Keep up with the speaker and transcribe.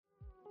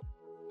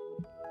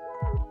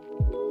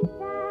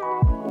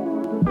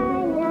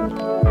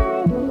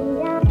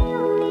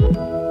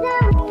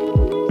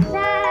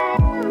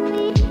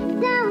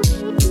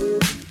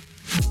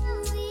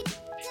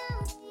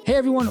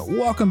everyone,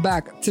 welcome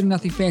back to the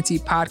Nothing Fancy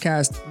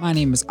podcast. My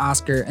name is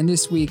Oscar, and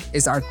this week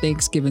is our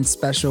Thanksgiving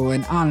special.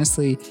 And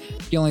honestly,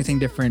 the only thing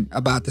different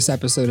about this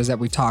episode is that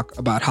we talk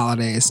about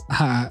holidays.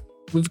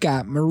 We've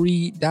got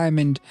Marie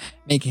Diamond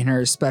making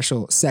her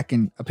special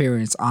second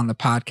appearance on the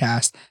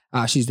podcast.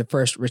 She's the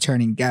first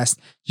returning guest.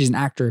 She's an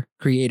actor,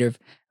 creative.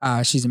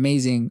 She's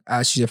amazing.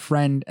 She's a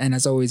friend. And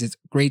as always, it's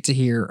great to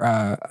hear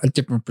a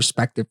different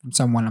perspective from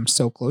someone I'm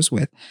so close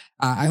with.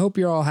 I hope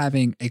you're all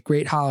having a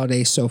great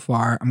holiday so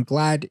far. I'm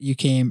glad you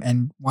came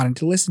and wanted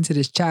to listen to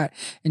this chat.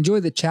 Enjoy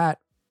the chat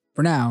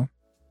for now.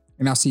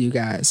 And I'll see you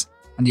guys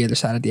on the other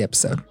side of the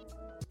episode.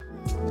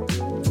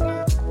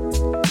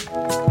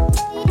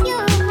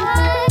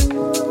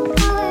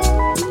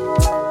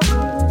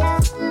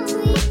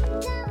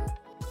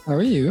 How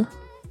are you?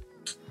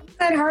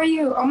 Good. How are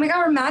you? Oh my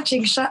God, we're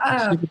matching. Shut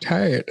up. I'm super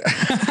tired.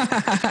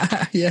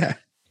 Yeah.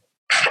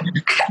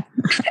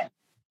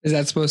 Is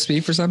that supposed to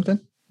be for something?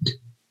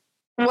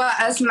 Well,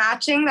 us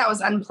matching, that was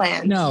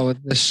unplanned. No,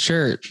 the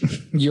shirt,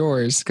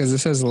 yours, because it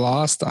says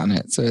Lost on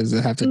it. So does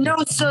it have to?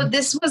 No, so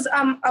this was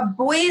a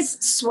boy's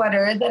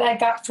sweater that I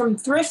got from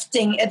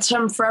thrifting. It's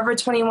from Forever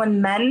 21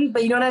 Men,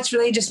 but you know that's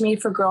really just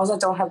made for girls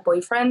that don't have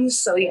boyfriends.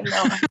 So you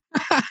know.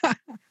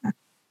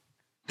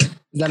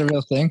 Is that a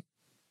real thing?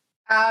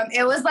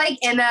 It was like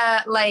in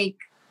a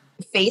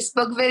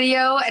Facebook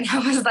video, and I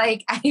was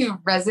like, I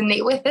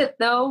resonate with it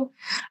though.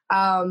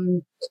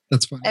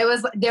 That's funny. It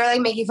was they were like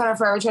making fun of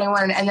Forever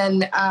 21, and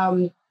then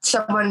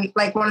someone,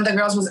 like one of the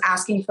girls, was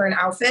asking for an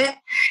outfit,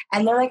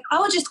 and they're like,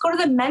 "Oh, just go to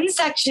the men's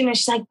section." And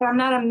she's like, "But I'm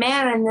not a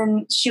man." And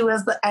then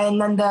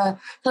the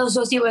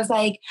associate was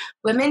like,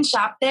 "Women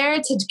shop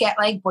there to get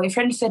like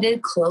boyfriend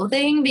fitted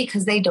clothing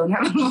because they don't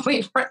have a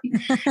boyfriend."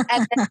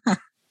 And then,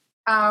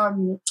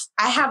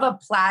 I have a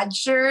plaid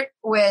shirt,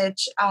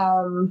 which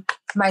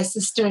my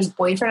sister's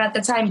boyfriend at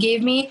the time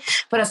gave me,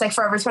 but it's like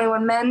Forever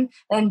 21 Men,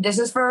 and this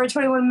is Forever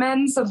 21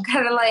 Men, so I'm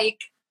kind of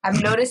like, I'm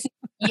noticing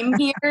a theme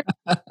here.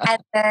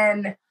 And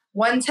then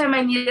one time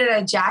I needed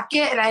a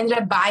jacket, and I ended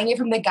up buying it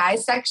from the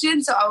guys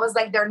section, so I was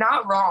like, they're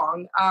not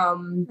wrong.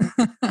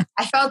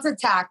 I felt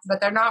attacked, but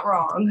they're not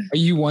wrong. Are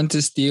you one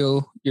to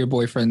steal your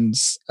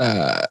boyfriend's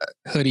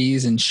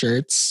hoodies and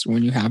shirts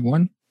when you have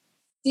one?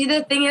 See,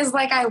 the thing is,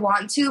 like, I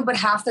want to, but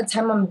half the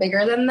time I'm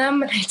bigger than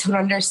them, and I don't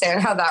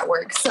understand how that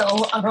works. So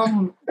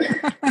I'm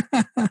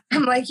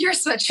like, your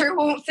sweatshirt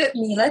won't fit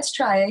me. Let's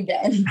try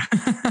again.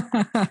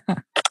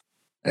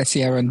 I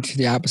see. I run into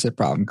the opposite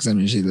problem because I'm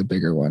usually the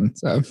bigger one.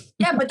 So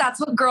yeah, but that's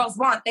what girls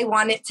want. They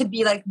want it to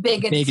be like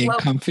big and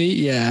comfy.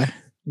 Yeah.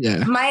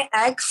 Yeah. My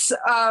ex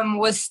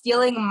was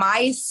stealing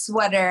my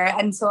sweater,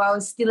 and so I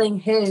was stealing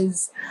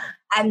his.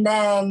 And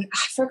then I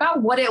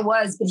forgot what it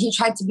was, but he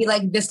tried to be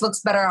like, "This looks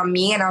better on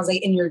me," and I was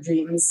like, "In your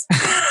dreams."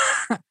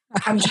 It's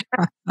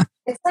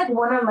like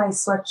one of my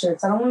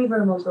sweatshirts. I don't even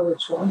remember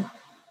which one.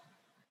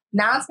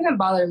 Now it's gonna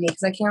bother me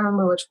because I can't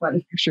remember which one.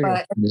 I'm sure you'll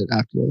find it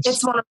after this.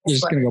 It's one of my You're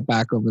just gonna go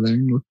back over there.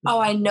 And look. Oh,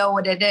 I know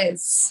what it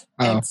is.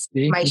 Oh, it's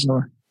my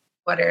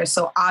sweater.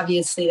 So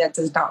obviously that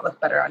does not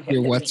look better on him.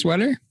 Your what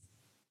sweater?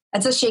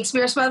 It's a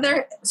Shakespeare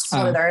sweater. It's a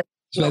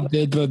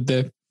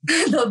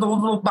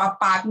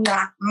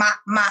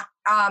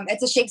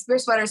Shakespeare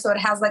sweater, so it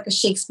has like a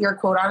Shakespeare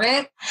quote on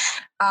it.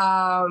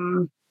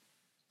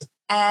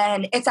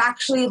 And it's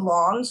actually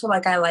long, so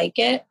like I like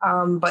it.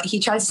 But he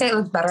tried to say it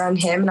looked better on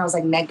him, and I was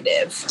like,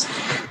 negative.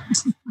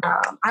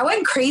 I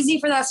went crazy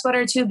for that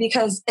sweater too,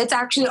 because it's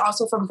actually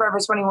also from Forever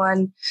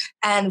 21,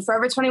 and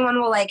Forever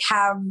 21 will like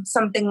have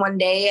something one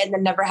day and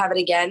then never have it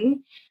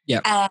again.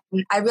 Yeah.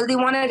 And I really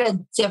wanted a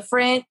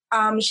different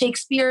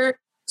Shakespeare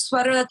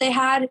sweater that they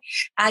had.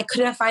 I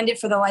couldn't find it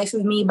for the life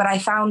of me, but I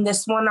found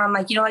this one on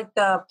like, you know, like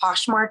the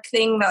Poshmark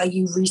thing that like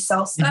you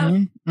resell stuff.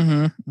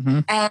 And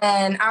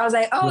I was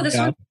like, oh, this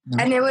one.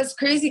 And it was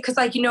crazy because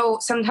like, you know,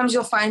 sometimes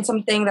you'll find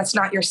something that's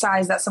not your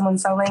size that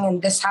someone's selling,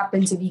 and this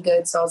happened to be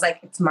good. So I was like,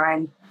 it's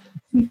mine.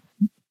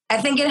 I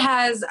think it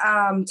has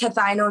to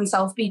thine own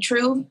self be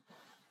true.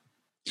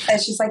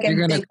 It's just like you're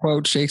gonna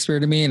quote Shakespeare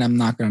to me, and I'm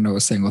not gonna know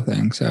a single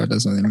thing, so it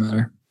doesn't really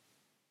matter.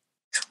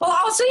 Well,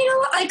 also, you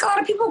know, like a lot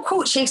of people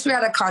quote Shakespeare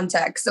out of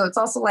context, so it's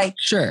also like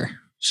sure.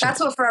 That's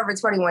what Forever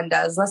 21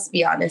 does. Let's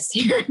be honest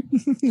here.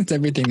 It's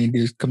everything they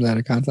do comes out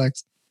of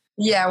context.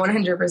 Yeah,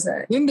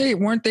 100%.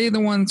 Weren't they the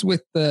ones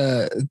with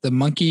the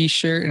monkey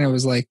shirt, and it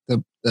was like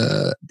the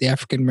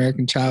African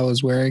American child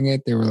was wearing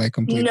it? They were like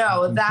completely.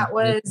 No, that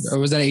was. Or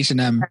was that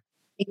H&M?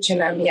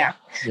 H&M, yeah.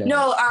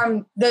 No,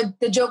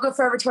 the joke of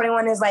Forever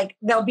 21 is like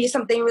there'll be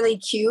something really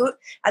cute,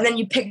 and then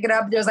you pick it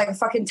up, there's like a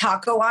fucking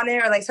taco on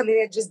it, or like something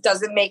that just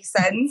doesn't make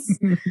sense.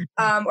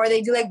 Or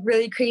they do like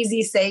really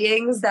crazy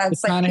sayings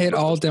that's like trying to hit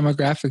all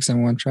demographics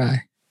in one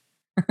try.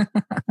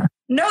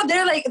 No,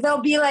 they'll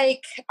be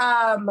like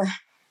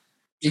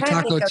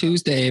Taco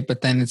Tuesday, but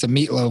then it's a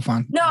meatloaf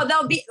on. No,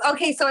 they'll be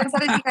okay. So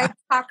instead of being like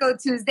Taco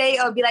Tuesday,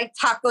 it'll be like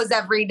tacos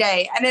every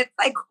day. And it's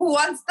like, who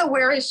wants to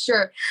wear a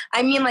shirt?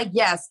 I mean, like,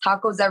 yes,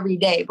 tacos every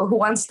day, but who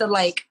wants to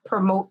like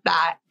promote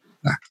that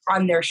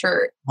on their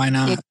shirt? Why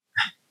not?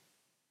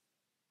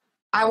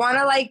 I want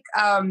to like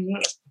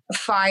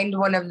find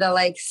one of the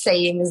like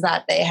sayings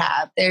that they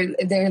have.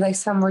 They're like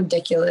some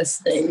ridiculous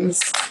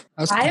things.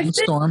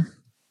 Storm.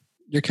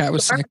 Your cat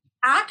was sick.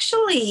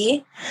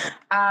 Actually,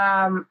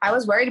 I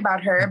was worried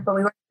about her, but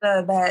we went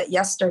to the vet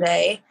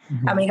yesterday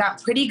and we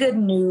got pretty good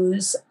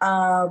news.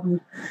 I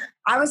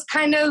was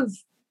kind of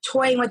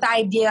toying with the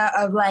idea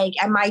of like,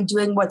 am I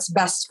doing what's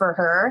best for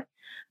her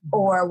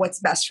or what's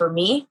best for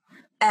me?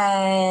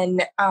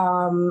 And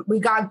we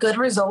got good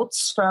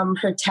results from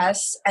her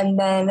tests. And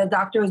then the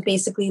doctor was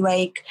basically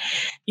like,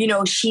 you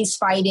know, she's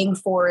fighting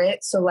for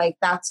it. So like,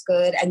 that's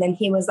good. And then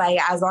he was like,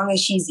 as long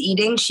as she's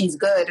eating, she's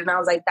good. And I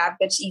was like, that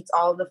bitch eats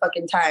all the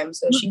fucking time.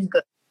 So she's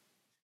good.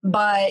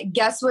 But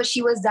guess what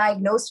she was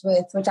diagnosed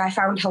with, which I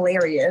found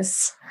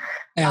hilarious.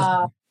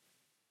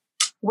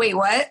 Wait,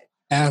 what?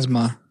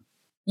 Asthma.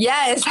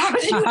 Yes. How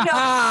did you know?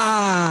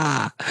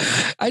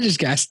 I just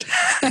guessed.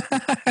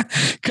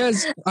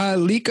 Because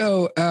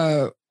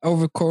Liko,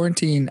 over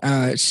quarantine,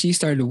 she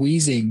started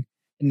wheezing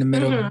in the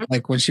middle,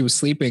 like when she was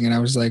sleeping, and I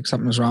was like,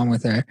 something was wrong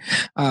with her.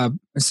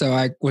 So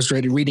I was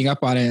reading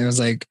up on it, and it was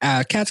like,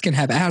 cats can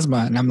have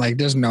asthma, and I'm like,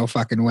 there's no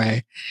fucking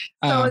way.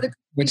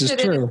 Which is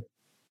true.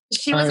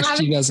 She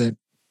doesn't.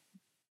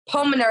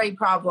 Pulmonary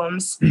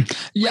problems.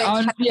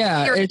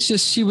 It's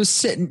just she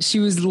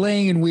was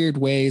laying in weird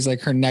ways,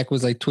 like her neck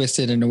was like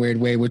twisted in a weird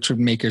way, which would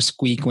make her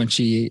squeak when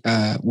she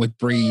would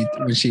breathe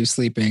when she was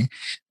sleeping,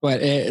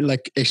 but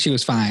she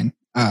was fine,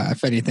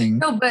 if anything.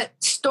 No, but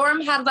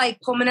Storm had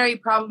like pulmonary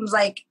problems,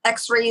 like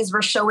x-rays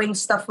were showing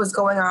stuff was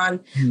going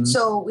on.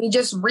 So we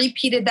just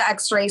repeated the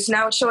x-rays.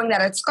 Now it's showing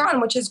that it's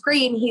gone, which is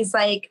great. And he's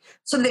like,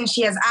 so then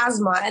she has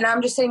asthma. And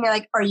I'm just sitting there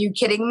like, are you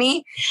kidding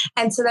me?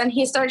 And so then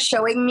he starts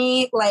showing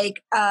me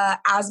like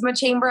asthma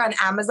chamber on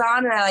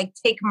Amazon. And I like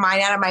take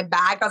mine out of my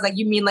bag. I was like,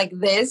 you mean like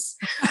this?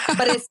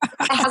 But it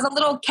has a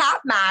little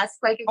cat mask.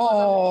 Like,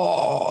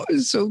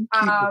 it's so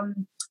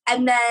cute.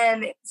 And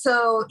then,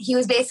 so he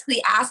was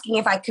basically asking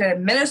if I could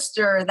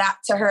administer that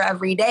to her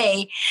every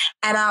day.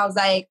 And I was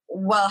like,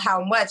 well,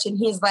 how much? And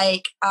he's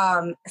like,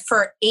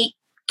 for 8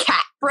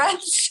 cat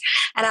breaths.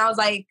 And I was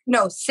like,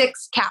 no,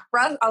 6 cat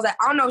breaths. I was like,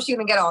 I don't know if she's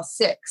going to get all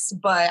 6,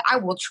 but I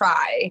will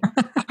try.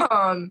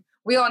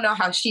 We all know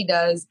how she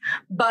does.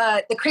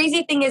 But the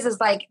crazy thing is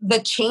like the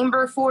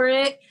chamber for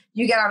it,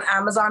 you get on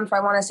Amazon for,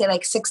 I want to say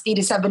like $60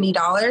 to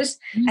 $70.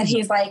 And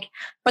he's like,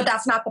 but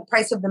that's not the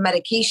price of the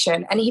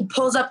medication. And he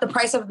pulls up the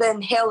price of the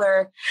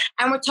inhaler.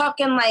 And we're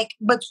talking like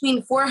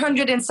between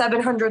 $400 and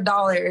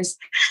 $700.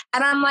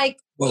 And I'm like,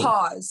 whoa.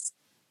 Pause.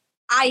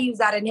 I use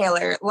that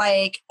inhaler.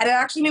 Like, and it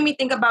actually made me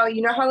think about,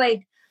 you know how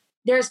like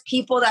there's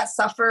people that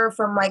suffer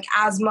from like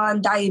asthma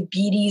and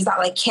diabetes that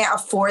like can't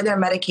afford their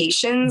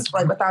medications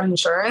like without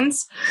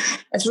insurance.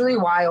 It's really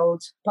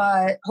wild,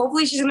 but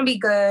hopefully she's going to be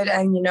good.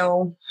 And, you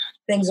know,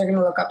 things are going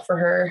to look up for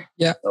her.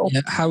 Yeah. So.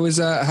 Yeah. How was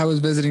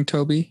visiting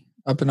Toby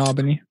up in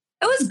Albany?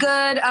 It was good.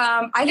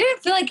 I didn't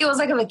feel like it was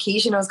like a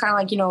vacation. It was kind of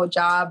like, you know, a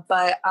job,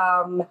 but,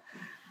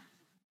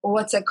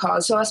 what's it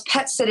called? So I was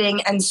pet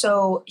sitting. And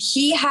so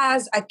he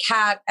has a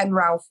cat and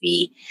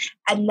Ralphie,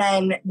 and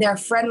then their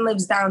friend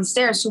lives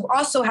downstairs who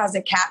also has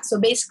a cat. So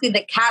basically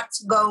the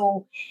cats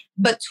go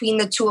between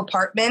the 2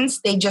 apartments.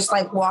 They just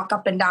like walk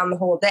up and down the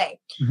whole day.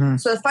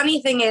 So the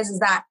funny thing is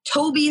that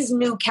Toby's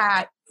new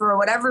cat, for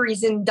whatever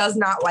reason, does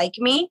not like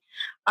me.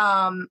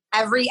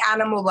 Every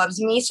animal loves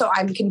me. So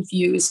I'm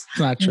confused.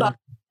 Not true. But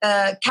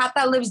the cat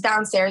that lives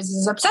downstairs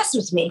is obsessed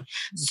with me.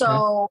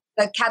 So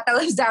the cat that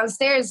lives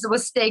downstairs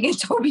was staying in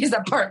Toby's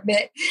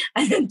apartment,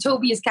 and then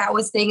Toby's cat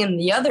was staying in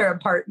the other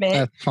apartment.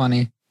 That's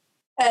funny.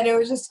 And it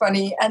was just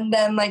funny. And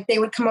then like they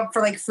would come up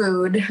for like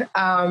food.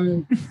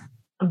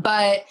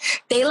 But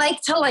they like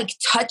to like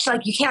touch,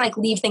 like you can't like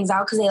leave things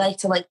out because they like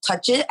to like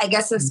touch it. I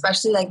guess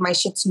especially like my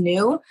shit's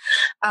new.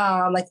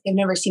 Like they've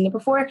never seen it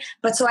before.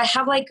 But so I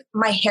have like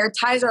my hair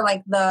ties are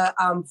like the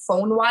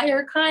phone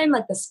wire kind,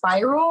 like the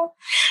spiral.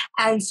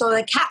 And so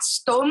the cat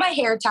stole my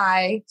hair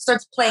tie,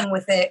 starts playing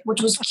with it,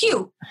 which was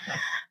cute.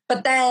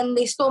 But then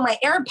they stole my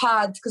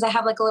AirPods because I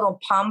have like a little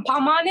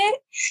pom-pom on it.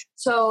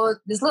 So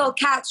this little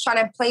cat's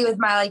trying to play with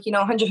my like, you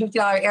know, $150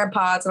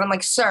 AirPods. And I'm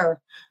like, sir,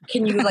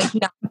 can you like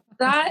not do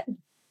that?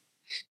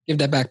 Give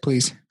that back,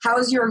 please.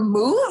 How's your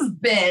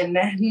move been?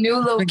 New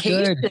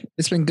location.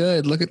 It's been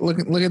good. Look at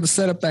the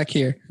setup back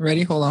here.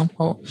 Ready? Hold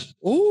on.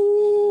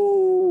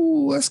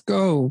 Ooh, let's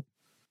go.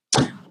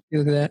 Look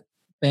at that.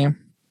 Bam.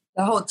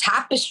 The whole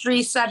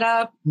tapestry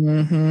setup.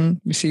 You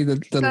see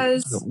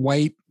the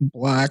white,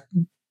 black,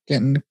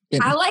 getting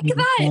I like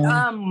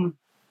that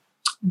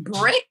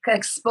brick,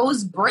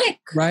 exposed brick.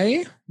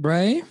 Right?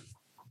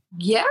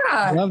 Yeah.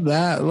 Love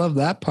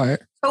that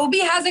part. Toby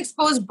has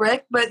exposed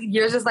brick, but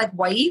yours is like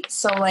white.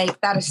 So like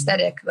that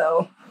aesthetic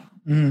though.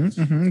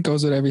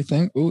 Goes with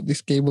everything. Ooh,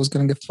 this cable's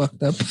gonna get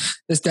fucked up.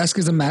 This desk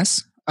is a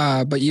mess.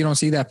 But you don't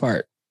see that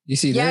part. You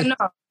see that? Yeah, no,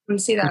 I don't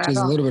see that. Which is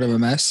a little bit of a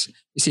mess.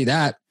 You see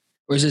that,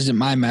 which isn't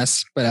my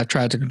mess, but I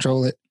tried to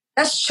control it.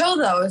 That's chill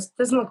though. It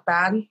doesn't look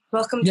bad.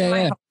 Welcome to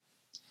my home.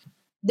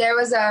 There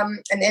was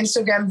an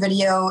Instagram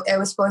video. It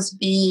was supposed to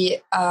be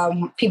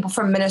people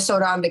from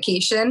Minnesota on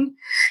vacation,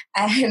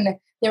 and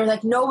they were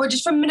like, no, we're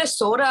just from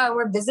Minnesota and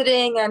we're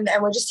visiting and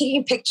we're just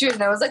taking pictures.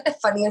 And it was like the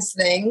funniest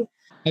thing.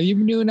 Have you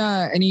been doing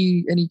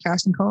any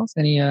casting calls?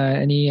 Any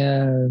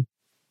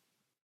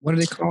what are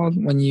they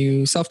called when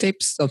you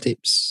self-tapes?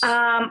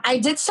 I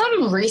did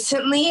some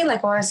recently,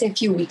 like I want to say a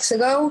few weeks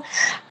ago.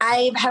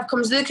 I have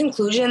come to the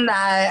conclusion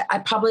that I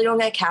probably don't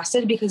get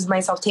casted because my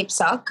self-tapes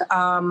suck.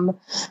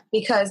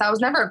 Because I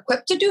was never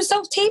equipped to do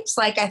self-tapes.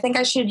 Like I think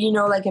I should,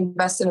 like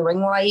invest in a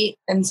ring light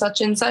and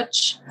such and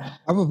such.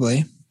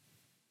 Probably.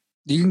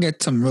 You can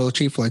get some real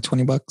cheap for like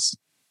 $20.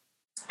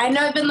 I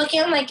know I've been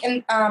looking on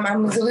I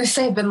was going to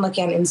say I've been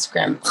looking on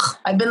Instagram.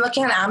 I've been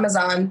looking on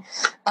Amazon.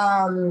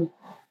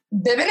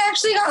 Bivin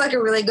actually got like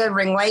a really good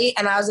ring light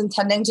and I was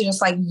intending to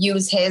just like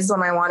use his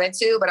when I wanted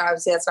to, but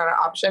obviously that's not an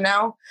option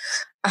now.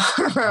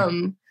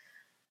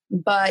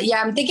 But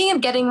yeah, I'm thinking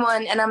of getting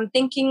one and I'm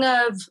thinking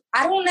of,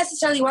 I don't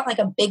necessarily want like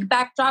a big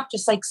backdrop,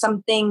 just like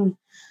something.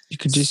 You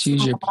could just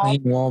use your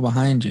plain wall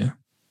behind you.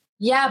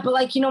 Yeah, but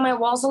like, my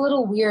wall's a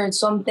little weird,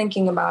 so I'm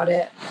thinking about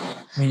it.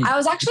 I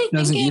was actually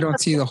thinking. You don't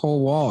see the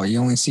whole wall. You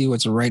only see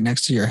what's right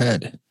next to your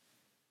head.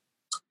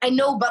 I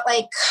know, but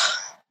like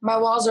my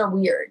walls are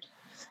weird.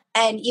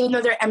 And even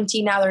though they're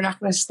empty now, they're not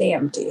going to stay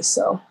empty.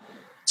 So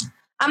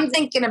I'm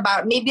thinking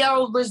about maybe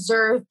I'll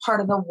reserve part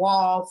of the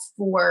wall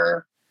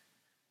for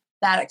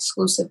that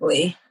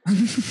exclusively.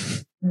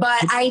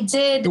 But I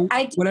did.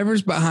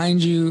 Whatever's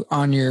behind you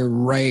on your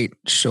right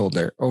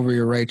shoulder, over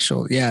your right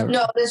shoulder. Yeah.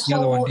 No,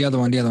 the other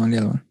one.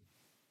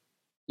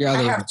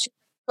 I have two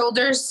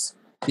shoulders.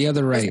 The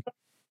other right.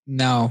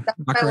 No.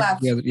 That's my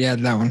left. Yeah,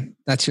 that one.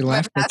 That's your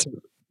left.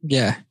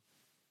 Yeah.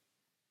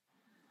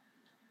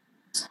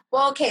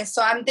 Well, okay,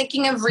 so I'm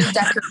thinking of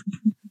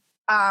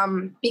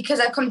redecorating because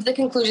I've come to the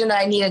conclusion that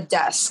I need a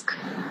desk.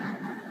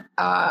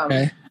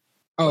 Okay.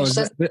 Oh,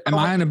 am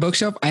I on a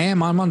bookshelf? I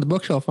am. I'm on the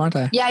bookshelf, aren't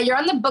I? Yeah, you're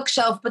on the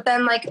bookshelf, but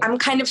then like I'm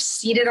kind of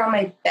seated on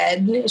my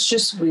bed. It's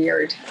just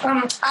weird. I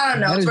don't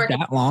know. Is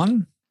that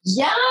long?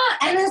 Yeah,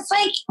 and it's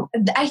like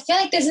I feel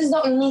like this is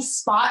the only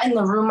spot in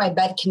the room my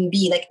bed can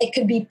be. Like it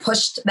could be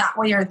pushed that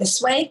way or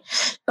this way,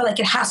 but like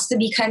it has to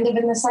be kind of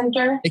in the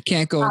center. It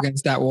can't go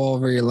against that wall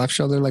over your left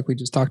shoulder, like we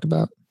just talked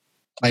about.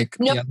 Like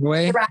the other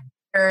way. The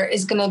radiator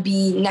is gonna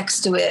be next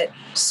to it,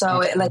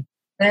 so it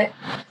it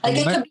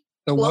could be.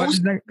 The what is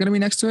gonna be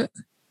next to it?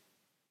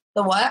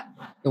 The what?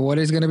 The what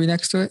is gonna be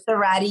next to it? The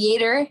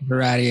radiator. The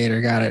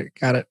radiator. Got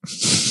it.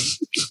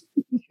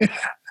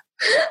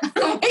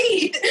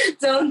 Wait,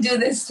 don't do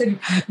this to me.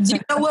 Do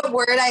you know what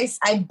word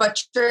I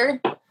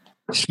butcher?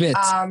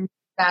 Schwitz.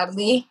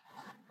 Badly.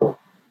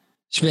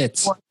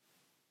 Schwitz.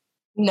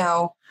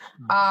 No.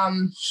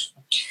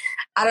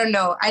 I don't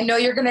know. I know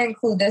you're gonna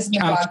include this in the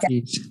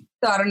podcast.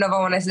 So I don't know if I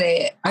want to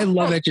say it. I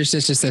love that your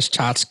sister says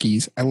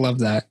tchotchkes. I love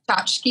that.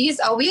 Tchotchkes?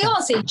 Oh, we all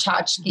say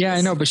tchotchkes. Yeah,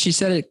 I know, but she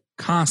said it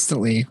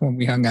constantly when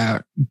we hung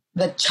out.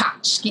 The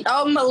tchotchke.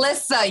 Oh,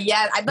 Melissa.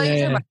 Yeah, I thought you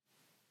said about.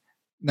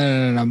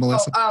 No,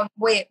 Melissa.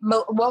 Wait.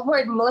 What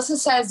word? Melissa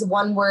says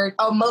one word.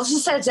 Oh, Melissa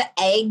says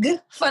egg.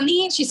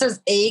 Funny. She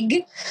says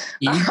egg.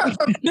 She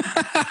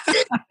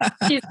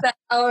said,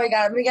 "Oh my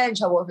god, I'm gonna get in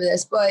trouble for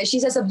this." But she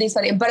says something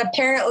funny. But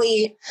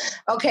apparently,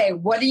 okay.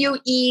 What do you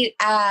eat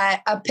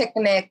at a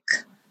picnic?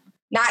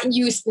 Not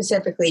you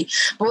specifically,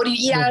 but what do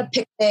you eat at a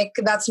picnic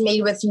that's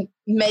made with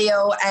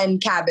mayo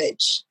and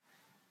cabbage?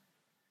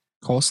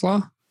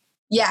 Coleslaw?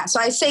 Yeah, so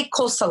I say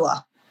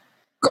coleslaw.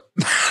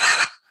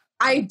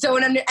 I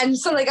don't and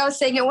so like I was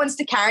saying it once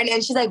to Karen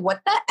and she's like,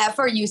 what the F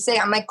are you saying?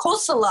 I'm like,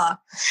 coleslaw.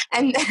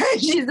 And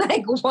she's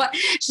like, what?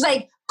 She's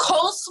like,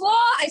 coleslaw?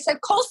 I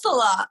said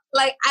coleslaw.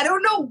 Like, I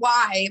don't know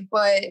why,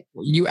 but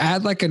you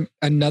add like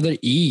another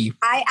E.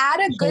 I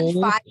add a good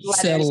 5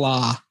 letters.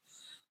 Coleslaw.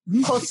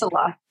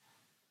 Coleslaw.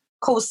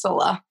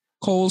 Coleslaw.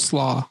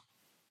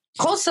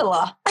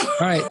 Coleslaw. All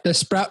right, the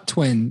Sprout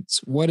twins.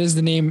 What is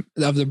the name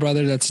of the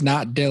brother that's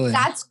not Dylan?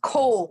 That's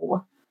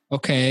Cole.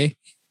 Okay.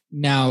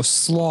 Now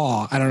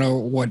slaw. I don't know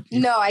what.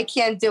 No, I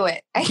can't do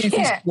it. I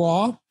can't.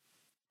 Slaw?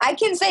 I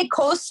can say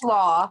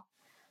coleslaw,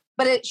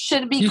 but it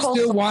should be you coleslaw.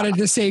 You still wanted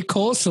to say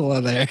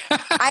coleslaw there.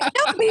 I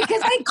know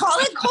because I call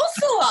it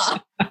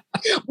coleslaw.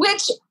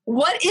 Which,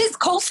 what is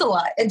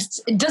coleslaw?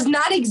 It does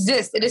not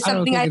exist. It is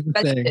something I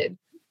invented.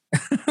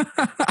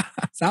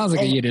 Sounds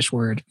like a Yiddish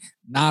word.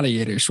 Not a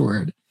Yiddish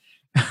word.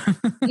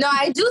 No,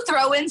 I do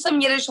throw in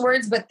some Yiddish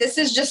words, but this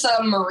is just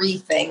a Marie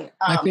thing.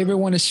 My favorite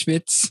one is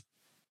schwitz.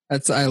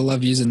 I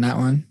love using that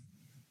one.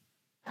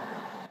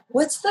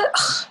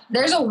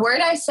 There's a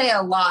word I say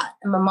a lot,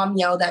 and my mom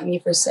yelled at me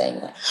for saying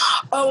it.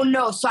 Oh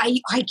no, so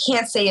I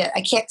can't say it.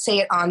 I can't say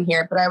it on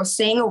here, but I was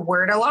saying a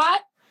word a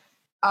lot.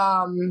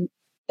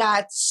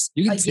 That's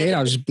you can say it.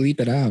 I'll just bleep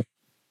it out.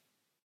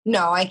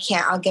 No, I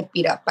can't. I'll get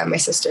beat up by my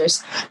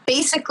sisters.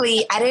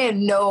 Basically, I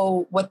didn't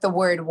know what the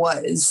word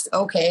was.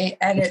 Okay.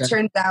 And it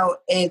turns out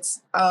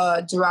it's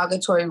a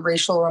derogatory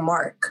racial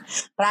remark.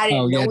 But I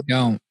didn't know. Yeah,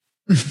 don't.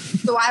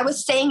 So I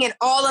was saying it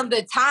all of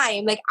the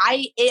time. Like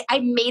I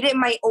made it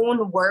my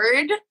own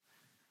word.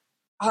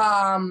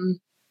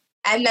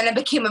 And then it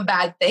became a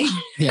bad thing.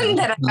 Yeah, and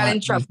then I got in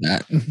trouble.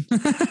 That.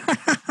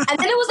 And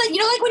then it was like,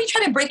 like when you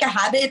try to break a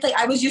habit, it's like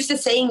I was used to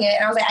saying it.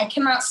 And I was like, I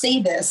cannot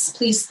say this.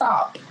 Please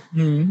stop.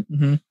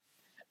 Mm-hmm.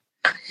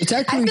 It's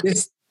actually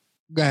this.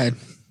 Go ahead.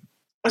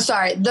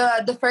 Sorry.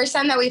 The first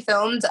time that we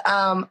filmed,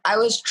 I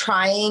was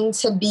trying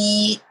to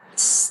be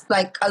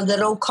like a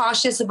little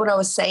cautious of what I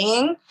was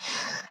saying.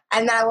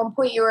 And then at one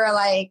point you were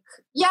like,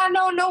 yeah,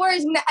 no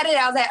worries. I'm gonna edit it.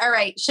 I was like, all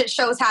right, shit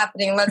show's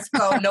happening. Let's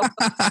go. No.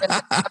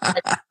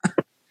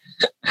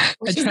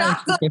 Which is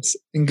not good. It's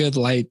in good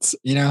lights,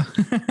 So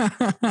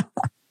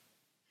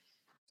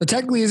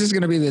technically, this is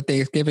going to be the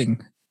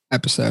Thanksgiving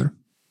episode.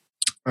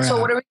 So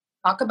what are we going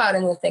to talk about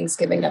in the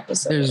Thanksgiving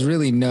episode? There's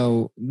really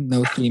no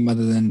theme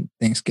other than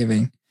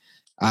Thanksgiving.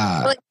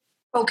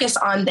 Focus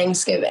on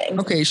Thanksgiving.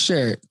 Okay,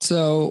 sure.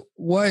 So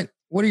what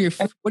do you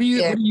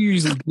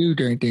usually do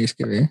during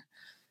Thanksgiving?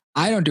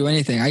 I don't do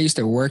anything. I used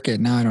to work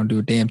it. Now I don't do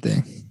a damn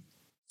thing.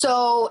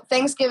 So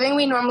Thanksgiving,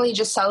 we normally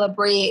just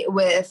celebrate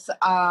with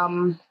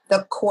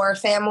the core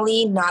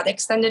family, not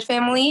extended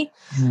family.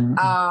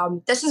 Mm-hmm.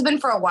 This has been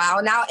for a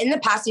while now. In the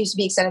past, it used to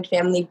be extended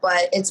family,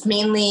 but it's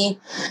mainly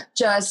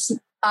just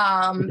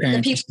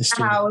the people in the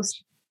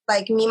house,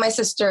 like me, my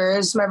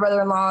sisters, my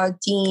brother-in-law,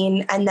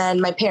 Dean, and then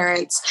my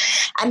parents.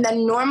 And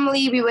then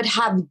normally we would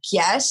have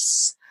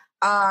guests.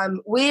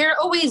 We're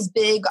always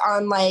big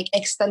on like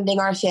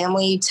extending our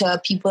family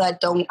to people that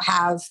don't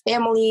have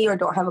family or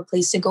don't have a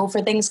place to go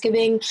for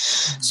Thanksgiving.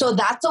 So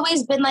that's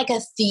always been like a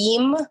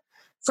theme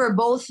for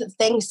both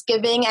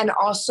Thanksgiving and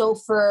also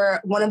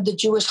for one of the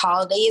Jewish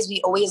holidays.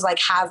 We always like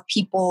have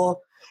people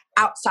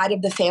outside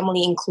of the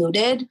family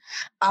included.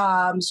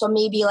 So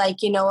maybe like,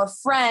 a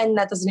friend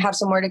that doesn't have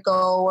somewhere to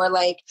go, or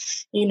like,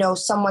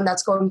 someone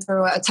that's going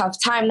through a tough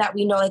time that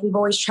we know, like we've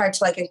always tried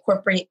to like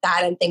incorporate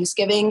that in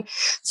Thanksgiving.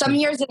 Some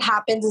years it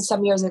happens and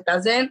some years it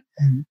doesn't.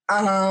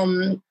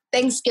 Mm-hmm.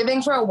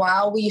 Thanksgiving for a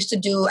while, we used to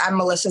do at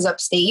Melissa's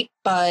upstate,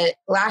 but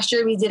last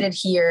year we did it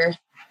here.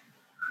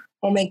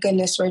 Oh my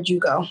goodness, where'd you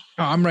go?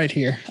 Oh, I'm right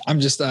here. I'm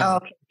just,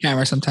 okay.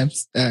 Camera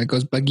sometimes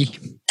goes buggy.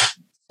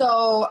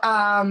 So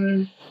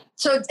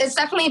it's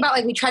definitely about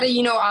like, we try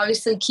to,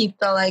 obviously keep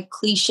the like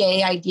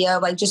cliche idea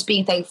of like just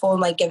being thankful and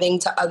like giving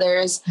to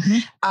others.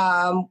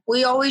 Mm-hmm.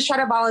 We always try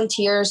to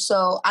volunteer.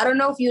 So I don't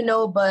know if you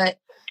know, but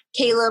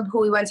Caleb,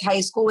 who we went to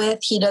high school with,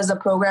 he does a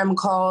program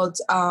called,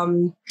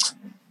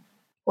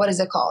 what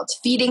is it called?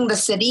 Feeding the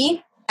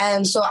City.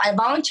 And so I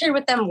volunteered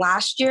with them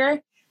last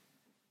year.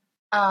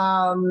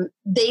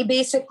 They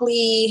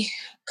basically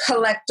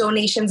collect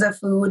donations of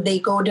food. They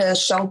go to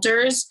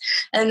shelters,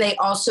 and they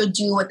also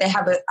do what they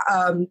have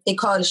they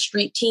call it a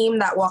street team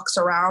that walks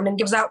around and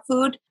gives out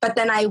food. But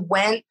then I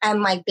went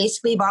and like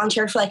basically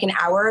volunteered for like an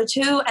hour or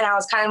two, and I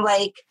was kind of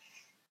like,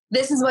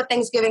 this is what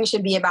Thanksgiving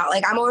should be about.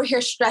 Like, I'm over here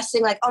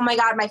stressing, like, oh my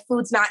God, my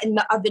food's not in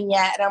the oven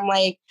yet. And I'm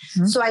like,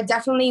 mm-hmm. So I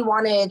definitely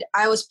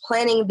I was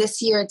planning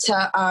this year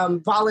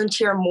to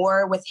volunteer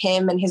more with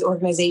him and his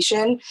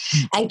organization,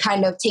 mm-hmm. and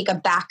kind of take a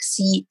back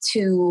seat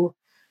to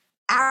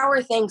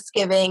our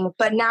Thanksgiving.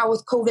 But now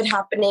with COVID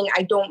happening,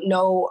 I don't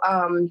know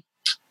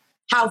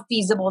how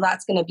feasible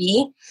that's going to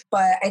be.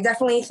 But I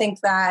definitely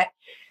think that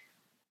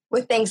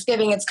with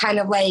Thanksgiving, it's kind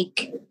of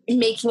like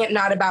making it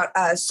not about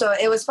us. So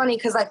it was funny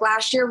because like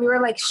last year we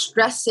were like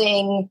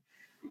stressing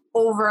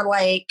over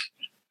like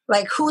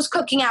who's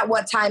cooking at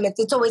what time.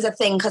 It's always a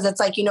thing because it's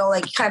like,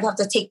 like you kind of have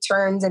to take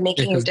turns and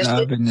making your dishes.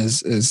 The oven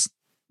is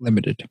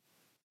limited.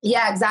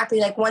 Yeah,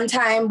 exactly. Like one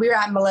time we were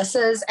at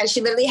Melissa's and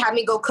she literally had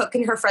me go cook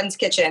in her friend's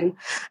kitchen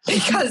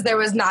because there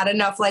was not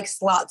enough like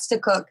slots to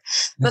cook.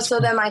 But so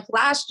then like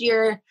last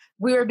year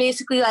we were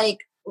basically like,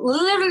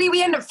 literally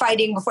we end up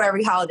fighting before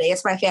every holiday.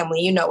 It's my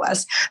family, you know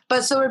us.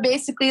 But so we're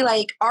basically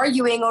like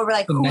arguing over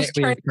like who's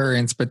turn.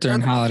 Occurrence, but during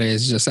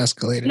holidays just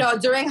escalated. No,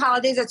 during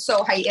holidays it's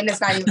so heightened.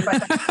 It's not even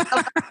fun.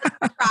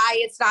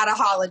 It's not a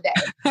holiday.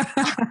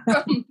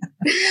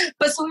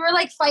 But so we were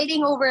like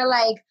fighting over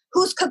like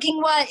who's cooking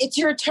what? It's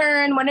your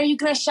turn. When are you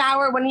going to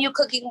shower? When are you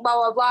cooking? Blah,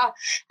 blah, blah.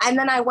 And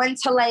then I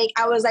went to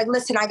I was like,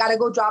 listen, I got to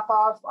go drop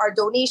off our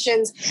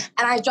donations.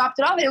 And I dropped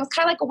it off. And it was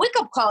kind of like a wake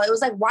up call. It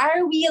was like, why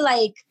are we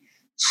like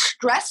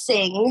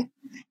stressing?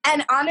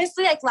 And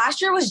honestly, like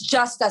last year was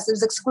just us. It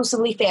was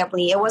exclusively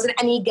family. It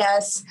wasn't any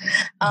guests.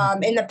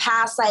 In the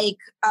past, like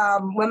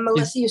when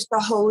Melissa used to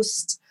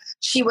host,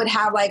 she would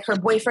have like her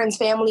boyfriend's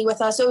family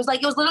with us. So it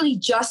was literally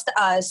just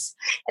us.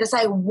 And it's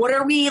like, what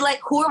are we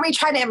like, who are we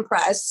trying to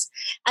impress?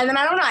 And then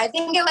I don't know, I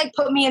think it like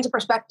put me into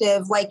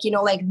perspective, like,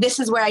 like this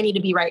is where I need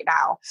to be right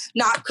now,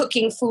 not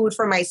cooking food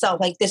for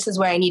myself. Like this is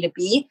where I need to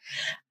be.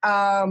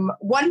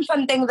 One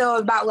fun thing though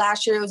about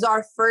last year, it was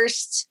our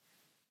first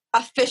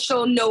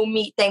official no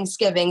meat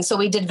Thanksgiving. So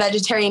we did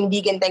vegetarian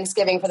vegan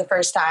Thanksgiving for the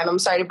first time. I'm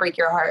sorry to break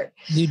your heart.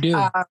 You do.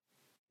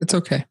 It's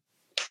okay.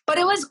 But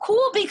it was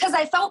cool because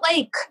I felt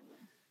like,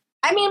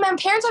 my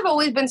parents have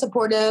always been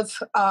supportive.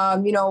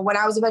 When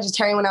I was a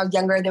vegetarian, when I was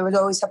younger, they were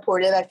always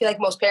supportive. I feel like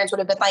most parents would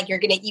have been like, you're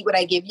going to eat what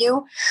I give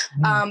you.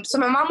 So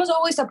my mom was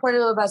always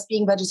supportive of us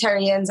being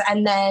vegetarians.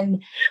 And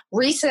then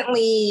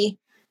recently,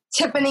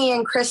 Tiffany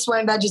and Chris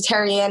went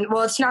vegetarian.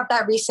 Well, it's not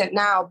that recent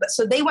now, but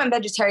so they went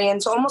vegetarian.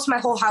 So almost my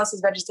whole house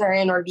is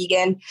vegetarian or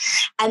vegan.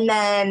 And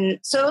then,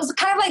 so it was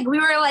kind of like we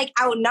were like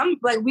outnumbered,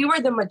 like we were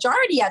the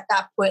majority at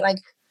that point. Like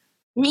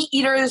meat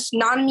eaters,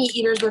 non-meat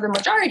eaters were the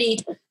majority.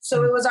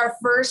 So it was our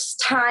first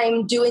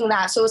time doing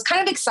that. So it was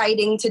kind of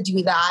exciting to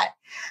do that.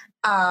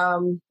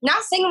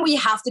 Not saying we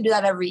have to do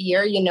that every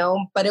year, you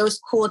know, but it was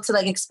cool to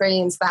like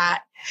experience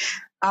that.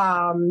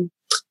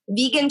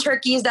 Vegan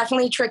turkey is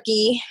definitely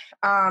tricky.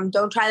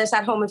 Don't try this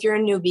at home if you're a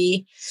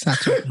newbie.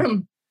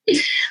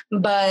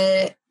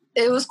 But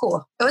it was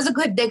cool. It was a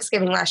good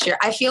Thanksgiving last year.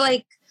 I feel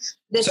like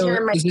this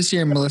year... Is this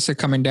year Melissa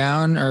coming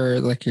down or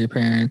like your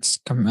parents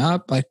coming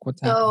up? Like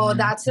what's happening? So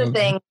that's the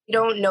thing. We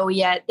don't know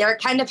yet. They're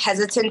kind of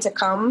hesitant to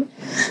come.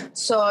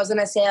 So I was going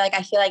to say, like,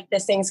 I feel like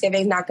this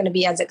Thanksgiving is not going to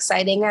be as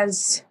exciting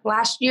as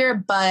last year,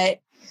 but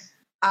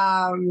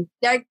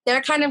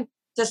they're kind of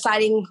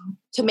deciding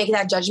to make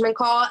that judgment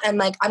call. And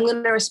like, I'm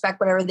going to respect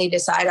whatever they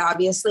decide,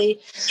 obviously.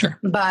 Sure.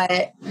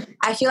 But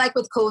I feel like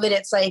with COVID,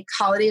 it's like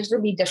holidays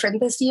will be different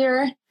this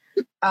year.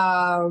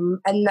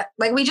 And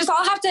like, we just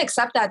all have to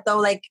accept that though.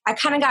 Like I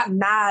kind of got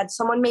mad.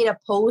 Someone made a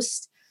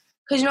post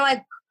because, you know,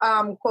 like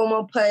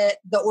Cuomo put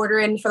the order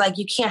in for like,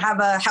 you can't have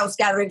a house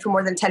gathering for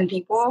more than 10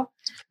 people.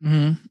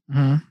 Mm-hmm.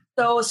 Mm-hmm.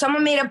 So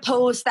someone made a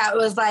post that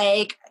was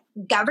like,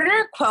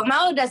 Governor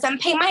Cuomo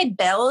doesn't pay my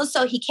bills,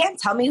 so he can't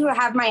tell me who to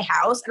have my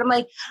house. And I'm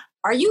like,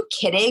 are you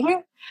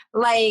kidding?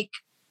 Like,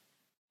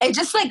 it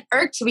just like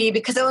irked me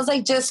because it was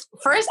like, just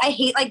first, I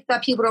hate like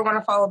that people don't want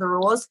to follow the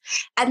rules.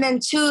 And then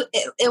two,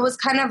 it was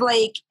kind of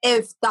like,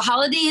 if the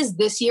holidays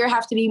this year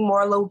have to be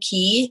more low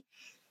key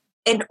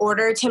in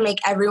order to make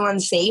everyone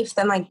safe,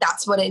 then like,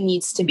 that's what it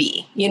needs to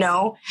be, you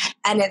know?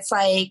 And it's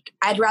like,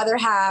 I'd rather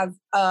have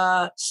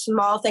a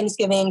small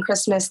Thanksgiving,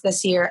 Christmas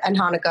this year and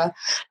Hanukkah,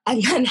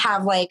 and then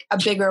have like a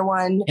bigger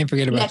one and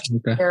forget about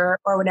Chanukah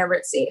or whenever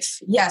it's safe.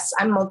 Yes,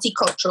 I'm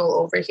multicultural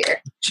over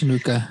here.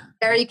 Chanukah.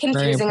 Very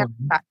confusing.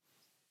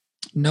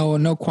 No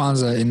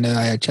Kwanzaa in the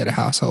Ayacheta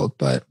household,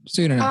 but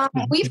soon enough.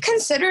 We've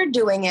considered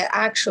doing it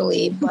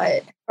actually,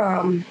 but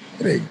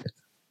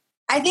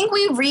I think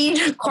we read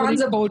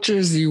Kwanzaa. What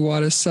cultures do you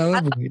want to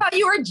celebrate? I thought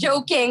you were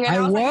joking. I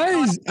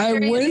was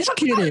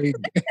kidding.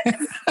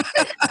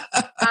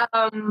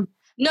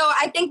 No,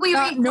 I think we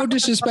read. No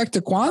disrespect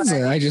to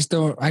Kwanzaa. I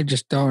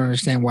just don't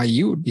understand why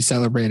you would be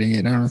celebrating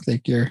it. I don't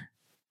think you're.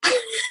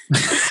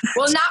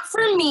 Well, not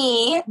for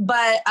me,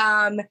 but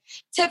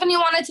Tiffany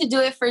wanted to do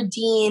it for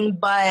Dean,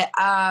 but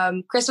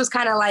Chris was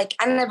kind of like,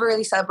 I never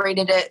really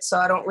celebrated it, so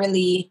I don't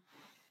really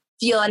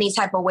feel any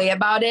type of way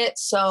about it.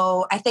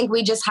 So I think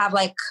we just have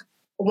like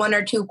 1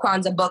 or 2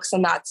 Kwanzaa books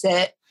and that's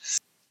it.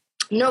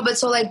 No, but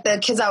so like the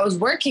kids I was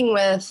working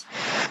with,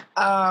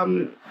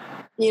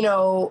 you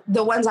know,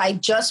 the ones I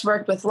just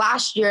worked with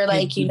last year,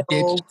 like, you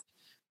know.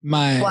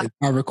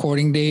 Our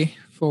recording day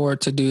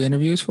to do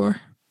interviews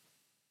for?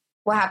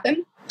 What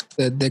happened?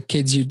 The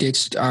kids you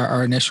ditched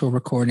our initial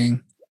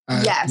recording.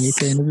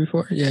 Yes. Interview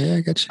for? Yeah,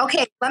 I got you.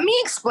 Okay, let me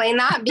explain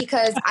that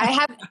because I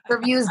have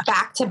interviews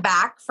back to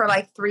back for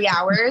like 3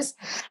 hours.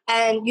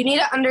 And you need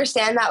to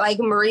understand that like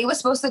Marie was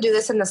supposed to do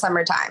this in the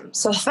summertime.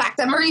 So the fact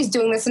that Marie's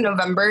doing this in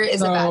November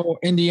is a bad.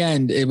 In the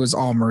end, it was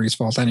all Marie's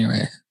fault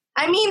anyway.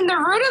 I mean, the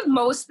root of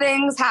most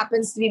things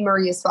happens to be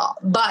Maria's fault.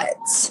 But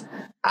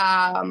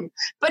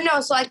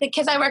no, so like the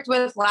kids I worked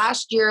with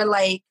last year,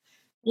 like,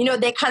 you know,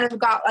 they kind of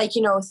got like,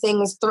 you know,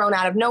 things thrown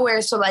out of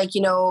nowhere. So like,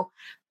 you know,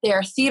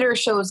 their theater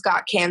shows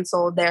got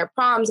canceled, their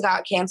proms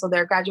got canceled,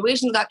 their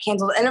graduations got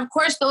canceled. And of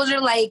course, those are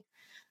like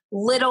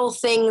little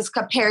things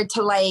compared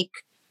to like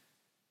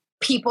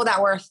people that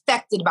were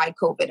affected by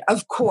COVID,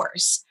 of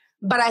course.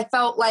 But I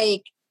felt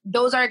like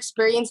those are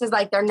experiences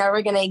like they're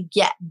never going to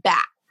get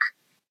back.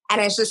 And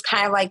it's just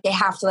kind of like they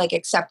have to like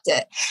accept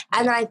it.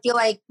 And then I feel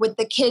like with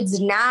the kids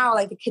now,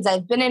 like the kids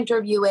I've been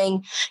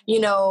interviewing, you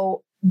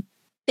know,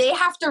 they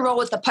have to roll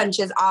with the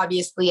punches,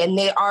 obviously, and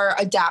they are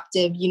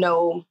adaptive, you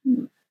know,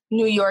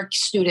 New York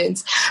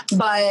students.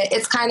 But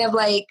it's kind of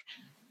like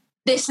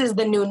this is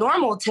the new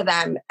normal to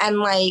them. And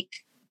like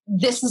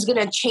this is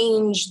going to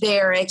change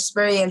their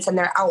experience and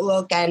their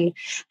outlook and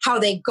how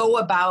they go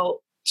about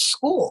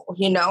school,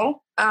 you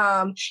know?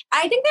 I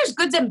think there's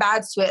goods and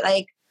bads to it.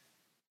 Like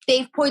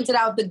they've pointed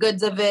out the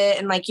goods of it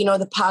and like, you know,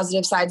 the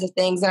positive sides of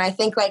things. And I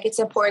think like it's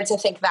important to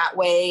think that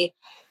way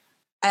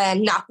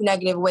and not the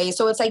negative way.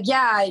 So it's like,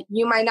 yeah,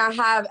 you might not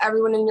have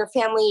everyone in your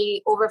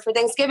family over for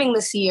Thanksgiving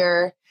this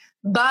year,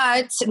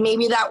 but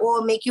maybe that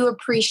will make you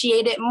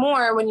appreciate it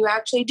more when you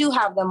actually do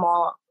have them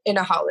all in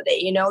a holiday,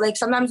 you know? Like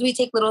sometimes we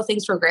take little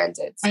things for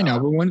granted. So. I know,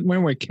 but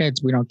when we're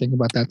kids, we don't think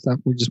about that stuff.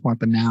 We just want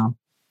the now.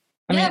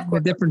 I mean,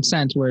 a different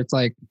sense where it's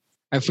like,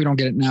 if we don't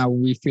get it now,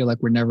 we feel like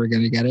we're never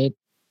going to get it.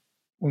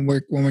 When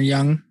we're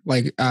young,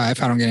 like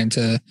if I don't get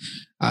into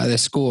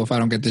this school, if I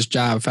don't get this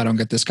job, if I don't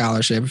get this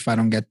scholarship, if I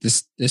don't get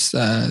this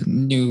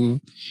new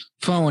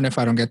phone, if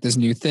I don't get this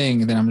new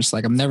thing, then I'm just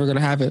like, I'm never going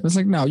to have it. It's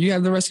like, no, you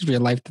have the rest of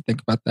your life to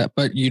think about that,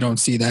 but you don't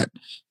see that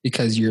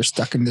because you're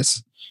stuck in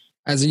this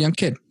as a young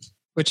kid.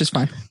 which is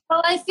fine.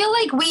 Well, I feel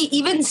like we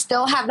even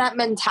still have that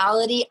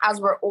mentality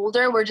as we're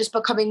older. We're just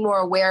becoming more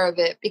aware of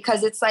it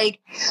because it's like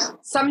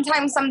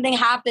sometimes something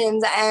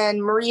happens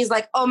and Marie's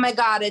like, oh my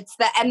God, it's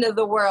the end of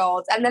the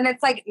world. And then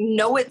it's like,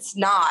 no, it's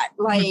not.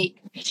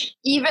 Like,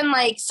 even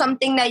like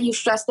something that you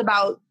stressed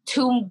about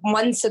 2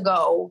 months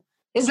ago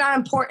is not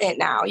important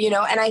now, you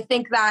know? And I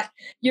think that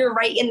you're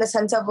right in the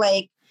sense of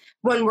like,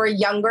 when we're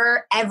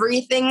younger,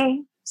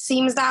 everything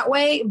seems that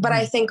way. But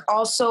I think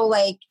also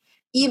like,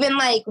 even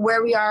like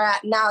where we are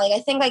at now, like I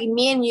think like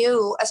me and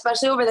you,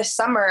 especially over the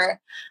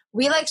summer,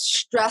 we like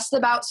stressed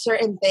about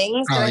certain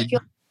things that I feel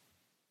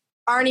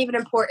aren't even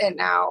important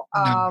now.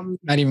 No,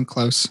 not even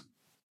close.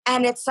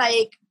 And it's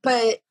like,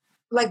 but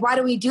like, why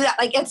do we do that?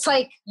 Like, it's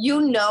like, you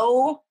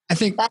know, I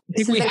think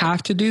we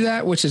have to do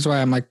that, which is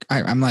why I'm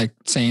like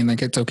saying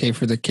like it's okay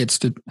for the kids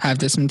to have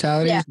this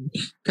mentality.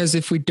 Because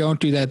if we don't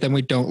do that, then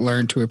we don't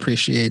learn to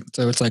appreciate.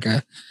 So it's like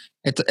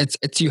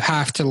it's you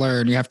have to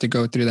learn. You have to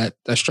go through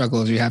the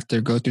struggles. You have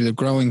to go through the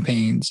growing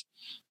pains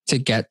to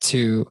get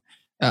to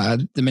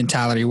the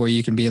mentality where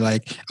you can be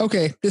like,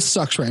 okay, this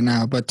sucks right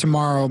now, but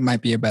tomorrow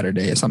might be a better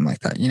day or something like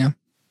that, you know?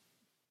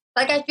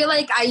 Like, I feel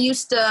like I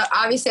used to,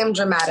 obviously I'm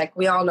dramatic.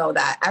 We all know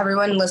that.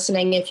 Everyone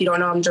listening, if you don't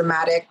know I'm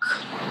dramatic,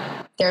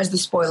 there's the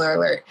spoiler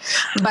alert.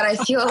 But I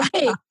feel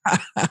like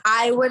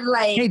I would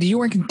like... Hey, do you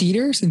work in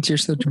theater since you're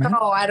so dramatic?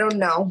 No, I don't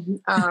know.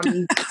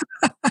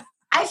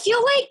 I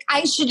feel like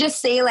I should just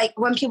say, like,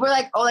 when people are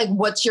like, oh, like,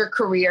 what's your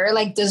career?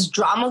 Like, does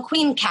drama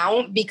queen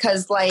count?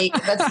 Because, like,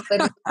 that's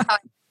literally how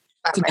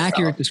it's an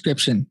accurate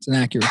description. It's an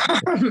accurate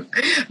description.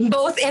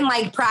 Both in,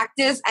 like,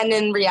 practice and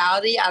in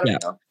reality. I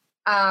don't know.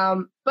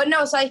 But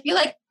no, so I feel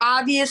like,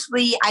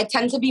 obviously, I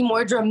tend to be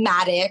more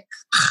dramatic.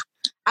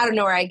 I don't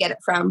know where I get it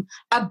from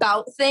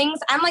about things.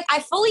 I'm like, I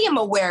fully am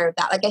aware of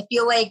that. Like, I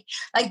feel like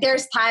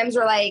there's times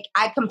where like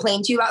I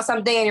complain to you about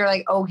something and you're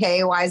like,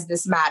 okay, why does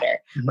this matter?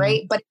 Mm-hmm.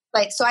 Right. But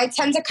like, so I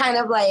tend to kind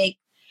of like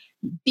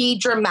be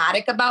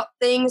dramatic about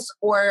things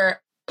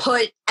or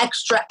put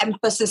extra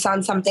emphasis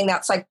on something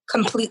that's like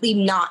completely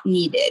not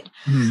needed.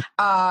 Mm-hmm.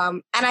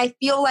 And I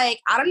feel like,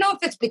 I don't know if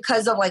it's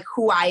because of like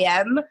who I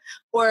am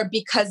or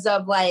because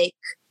of like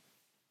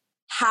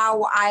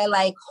how I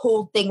like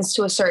hold things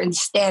to a certain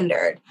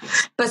standard.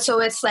 But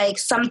so it's like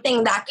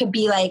something that could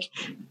be like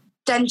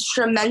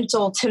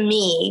detrimental to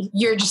me.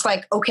 You're just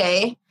like,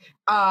 okay.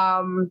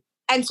 And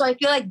so I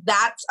feel like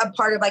that's a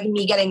part of like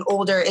me getting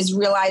older is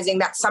realizing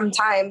that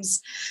sometimes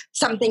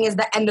something is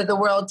the end of the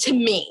world to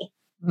me.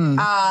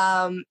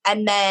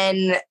 And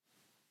then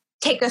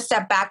take a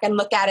step back and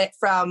look at it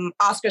from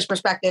Oscar's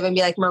perspective and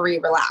be like, Marie,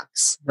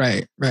 relax.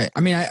 Right.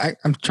 I mean,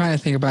 I'm trying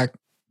to think about,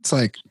 it's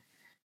like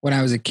when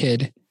I was a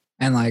kid,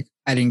 and like,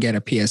 I didn't get a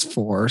PS4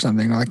 or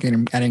something. Like I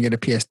didn't get a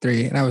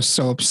PS3 and I was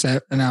so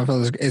upset. And I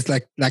was, it's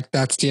like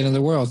that's the end of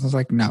the world. I was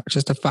like, no, it's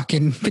just a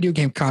fucking video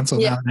game console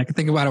now. And I can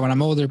think about it when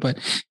I'm older, but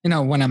you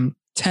know, when I'm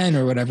 10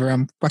 or whatever,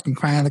 I'm fucking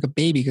crying like a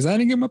baby because I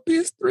didn't get my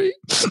PS3.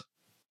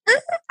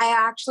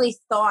 I actually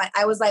thought,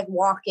 I was like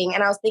walking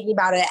and I was thinking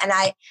about it and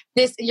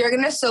you're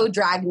going to so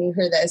drag me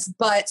for this.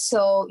 But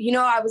so, you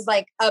know, I was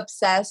like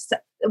obsessed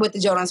with the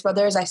Jonas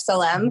Brothers. I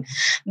still am.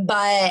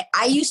 But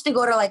I used to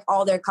go to like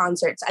all their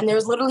concerts and there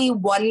was literally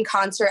one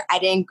concert I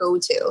didn't go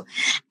to.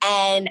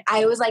 And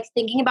I was like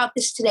thinking about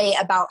this today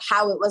about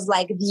how it was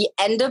like the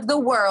end of the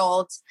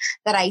world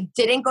that I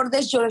didn't go to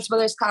this Jonas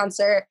Brothers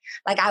concert.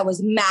 Like I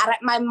was mad at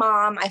my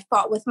mom. I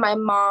fought with my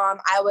mom.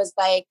 I was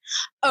like,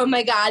 oh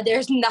my God,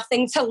 there's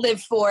nothing to live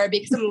for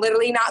because I'm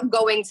literally not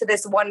going to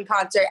this one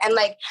concert. And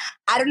like,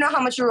 I don't know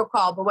how much you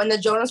recall, but when the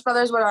Jonas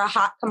Brothers were a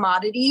hot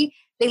commodity,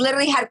 they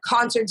literally had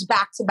concerts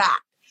back to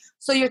back.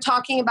 So you're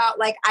talking about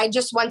like, I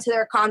just went to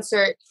their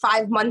concert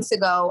 5 months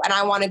ago and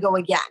I want to go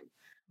again.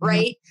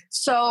 Right. Mm-hmm.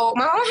 So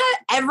my mom had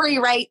every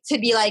right to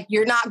be like,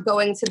 you're not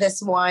going to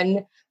this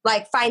one,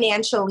 like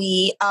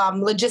financially,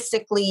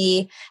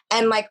 logistically.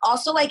 And like,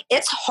 also like,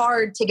 it's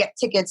hard to get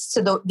tickets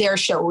to their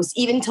shows,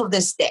 even till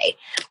this day.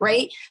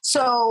 Right.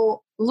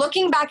 So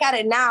looking back at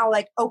it now,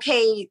 like,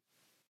 okay,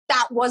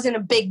 that wasn't a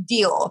big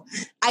deal.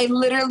 I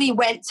literally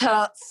went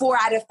to 4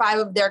 out of 5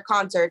 of their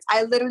concerts.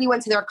 I literally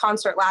went to their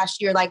concert last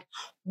year. Like,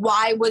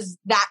 why was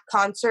that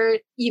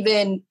concert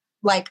even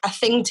like a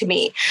thing to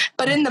me?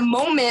 But in the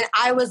moment,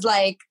 I was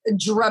like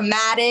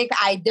dramatic.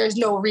 There's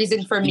no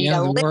reason for me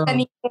to live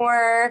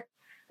anymore.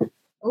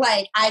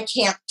 Like, I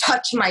can't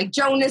touch my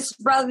Jonas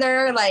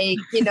brother. Like,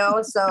 you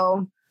know,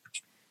 so...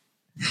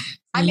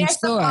 I mean, I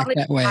still act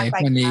that way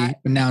like when they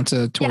announce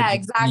a tour. Yeah,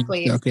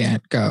 exactly. You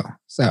can't go.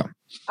 So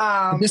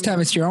this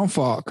time it's your own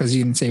fault because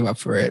you didn't save up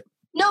for it.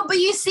 No, but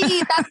you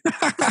see,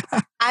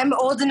 I'm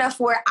old enough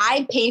where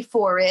I pay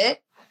for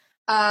it.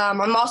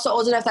 I'm also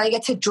old enough that I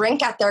get to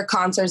drink at their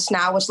concerts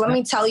now, which let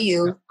me tell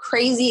you,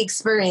 crazy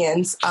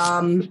experience.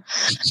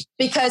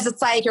 Because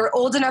it's like you're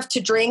old enough to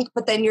drink,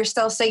 but then you're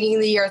still singing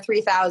the year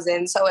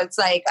 3000. So it's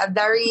like a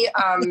very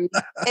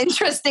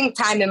interesting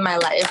time in my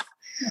life.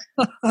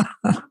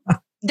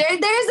 There's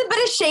a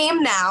bit of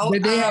shame now.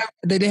 Did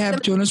they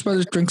have Jonas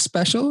Brothers drink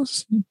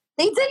specials?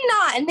 They did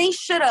not, and they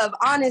should have,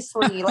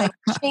 honestly. Like,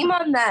 shame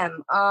on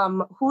them.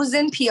 Who's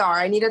in PR?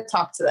 I need to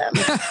talk to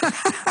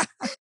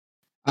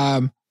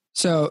them.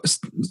 So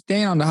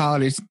staying on the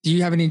holidays, do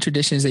you have any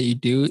traditions that you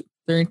do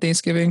during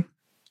Thanksgiving?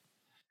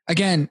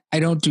 Again, I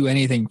don't do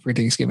anything for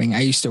Thanksgiving. I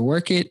used to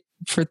work it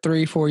for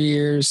 3-4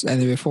 years.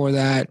 And then before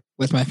that,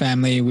 with my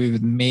family, we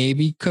would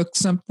maybe cook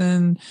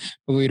something,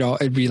 but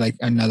it'd be like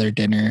another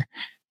dinner.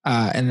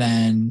 And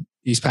then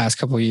these past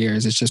couple of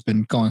years, it's just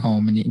been going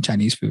home and eating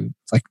Chinese food.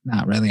 It's like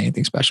not really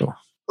anything special.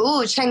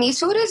 Ooh, Chinese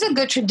food is a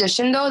good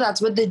tradition, though.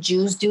 That's what the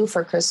Jews do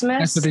for Christmas.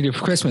 That's what they do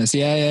for Christmas.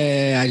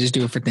 Yeah. I just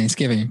do it for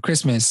Thanksgiving.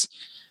 Christmas.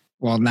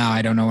 Well, now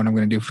I don't know what I'm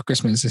going to do for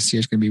Christmas. This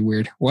year's going to be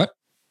weird. What?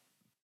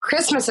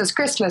 Christmas is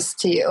Christmas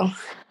to you.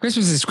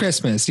 Christmas is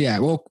Christmas. Yeah.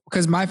 Well,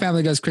 because my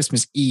family does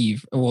Christmas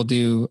Eve. We'll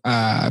do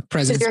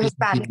President's You're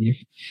Hispanic.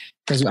 Eve.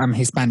 Because I'm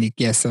Hispanic.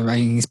 Yes.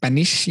 I'm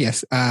Spanish.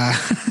 Yes.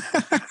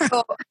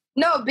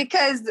 No,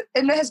 because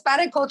in the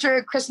Hispanic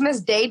culture,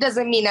 Christmas Day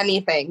doesn't mean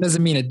anything.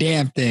 Doesn't mean a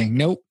damn thing.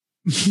 Nope.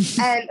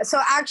 And so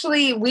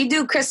actually we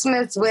do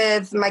Christmas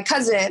with my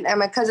cousin, and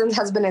my cousin's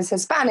husband is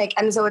Hispanic.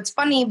 And so it's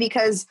funny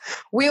because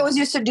we always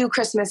used to do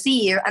Christmas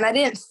Eve, and I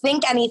didn't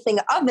think anything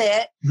of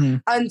it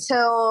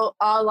until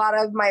a lot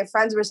of my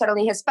friends were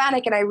suddenly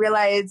Hispanic. And I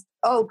realized,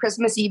 oh,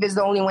 Christmas Eve is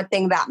the only one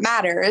thing that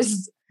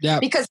matters. Yeah.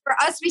 Because for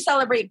us, we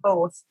celebrate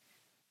both.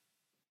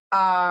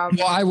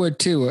 Well, I would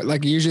too.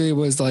 Like usually it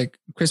was like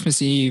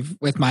Christmas Eve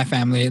with my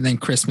family and then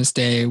Christmas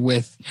Day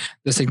with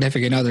the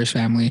significant other's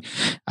family.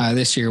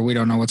 This year, we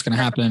don't know what's going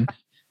to happen.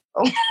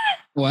 Oh.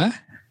 What?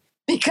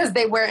 Because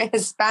they weren't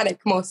Hispanic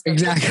most of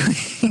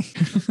Exactly.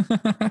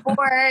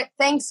 For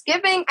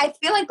Thanksgiving, I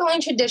feel like the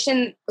only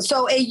tradition,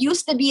 so it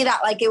used to be that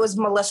like it was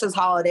Melissa's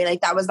holiday.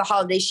 Like that was the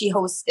holiday she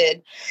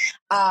hosted.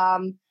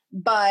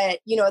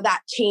 But, you know,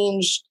 that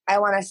changed, I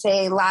want to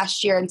say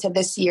last year into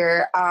this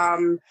year.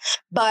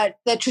 But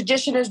the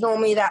tradition is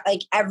normally that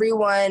like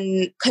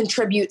everyone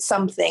contributes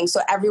something.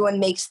 So everyone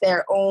makes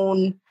their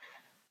own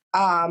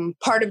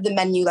part of the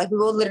menu. Like we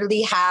will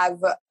literally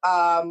have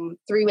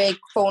 3-way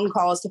phone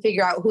calls to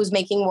figure out who's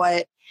making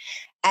what.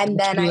 And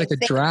then I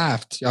think a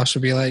draft. Y'all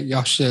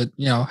should,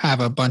 you know, have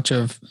a bunch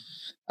of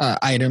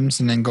items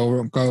and then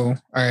go. All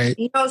right.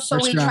 You know, so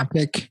first round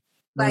pick.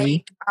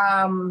 Like,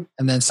 and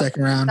then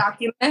second round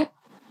document.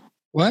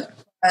 What?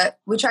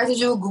 We tried to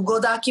do a Google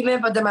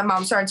document, but then my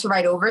mom started to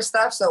write over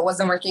stuff, so it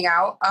wasn't working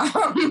out.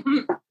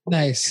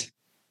 Nice.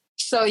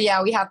 So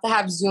yeah, we have to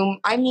have Zoom.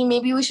 I mean,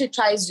 maybe we should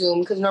try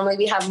Zoom because normally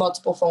we have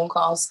multiple phone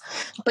calls.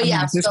 But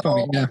yeah, at this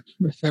point, yeah,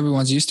 if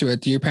everyone's used to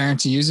it. Do your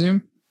parents use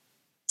Zoom?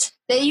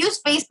 They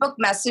use Facebook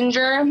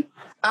Messenger,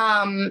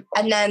 and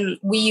then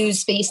we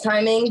use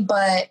FaceTiming.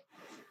 But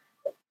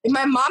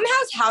my mom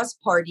has house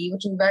party,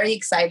 which I'm very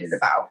excited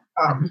about.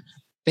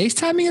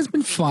 FaceTiming has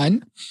been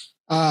fun.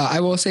 I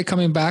will say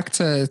coming back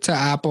to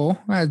Apple,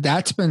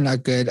 that's been a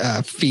good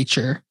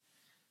feature.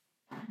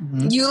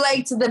 Mm-hmm. You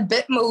liked the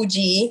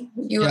Bitmoji.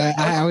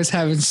 I was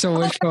having so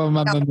much fun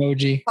with my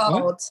emoji.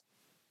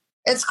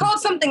 It's called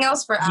something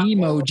else for Apple.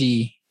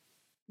 Emoji.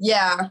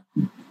 Yeah.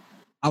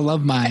 I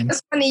love mine.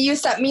 It's funny. You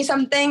sent me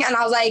something and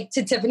I was like,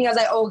 to Tiffany, I was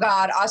like, oh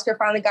God, Oscar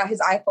finally got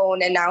his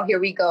iPhone and now here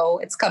we go.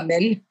 It's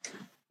coming.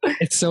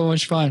 It's so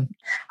much fun.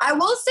 I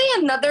will say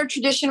another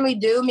tradition we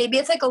do, maybe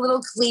it's like a little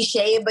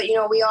cliche, but you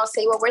know, we all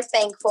say what we're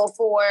thankful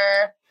for.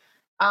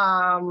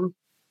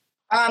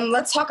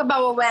 Let's talk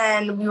about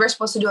when we were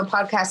supposed to do a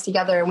podcast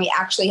together and we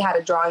actually had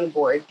a drawing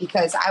board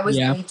because I was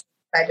really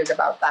excited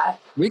about that.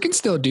 We can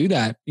still do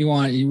that. We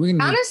can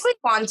honestly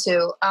want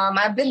to.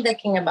 I've been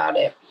thinking about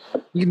it.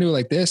 We can do it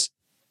like this.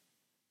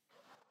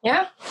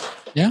 Yeah.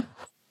 Yeah.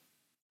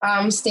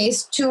 Stay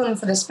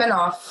tuned for the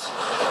spinoff.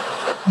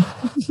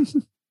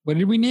 What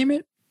did we name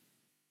it?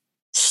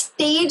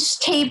 Stage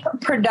Tape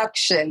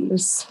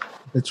Productions.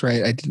 That's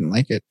right. I didn't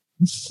like it.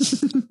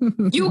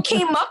 You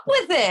came up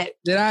with it.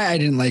 Did I? I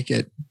didn't like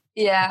it.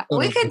 Yeah.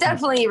 We could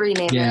definitely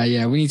rename it.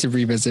 Yeah. We need to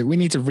revisit. We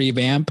need to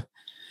revamp,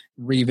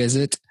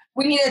 revisit.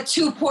 We need a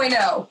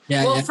 2.0.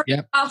 Yeah, well,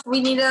 first off, we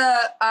need to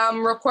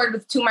record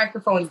with 2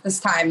 microphones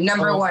this time.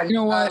 Number one. You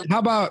know what? How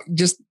about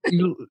just,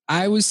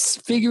 I was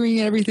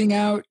figuring everything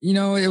out. You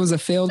know, it was a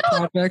failed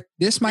project.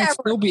 This might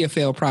still be a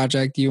failed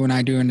project, you and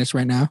I doing this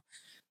right now.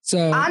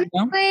 So,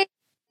 honestly,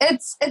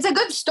 it's a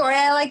good story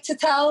I like to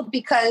tell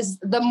because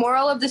the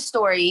moral of the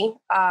story,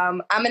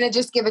 I'm going to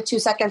just give a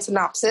 2-second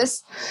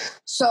synopsis.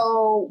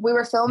 So we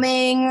were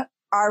filming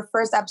our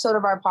first episode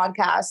of our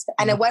podcast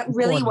and it went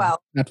really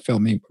well. Not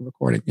filming, but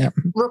recording. Yeah.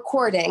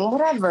 Recording,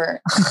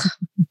 whatever.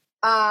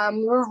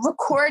 We're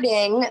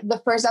recording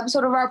the first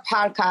episode of our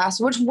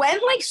podcast, which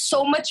went like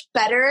so much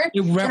better.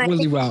 It went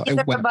really well.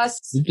 It went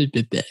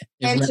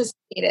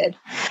anticipated.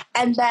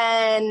 And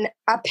then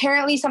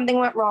apparently something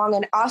went wrong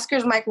and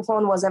Oscar's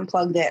microphone wasn't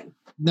plugged in.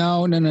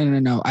 No.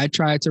 I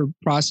tried to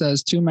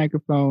process 2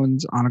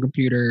 microphones on a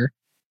computer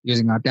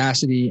using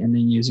Audacity and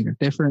then using a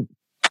different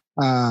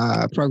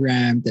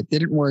program that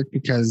didn't work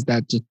because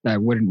that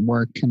wouldn't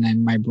work, and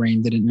then my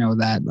brain didn't know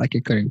that, like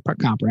it couldn't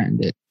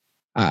comprehend it.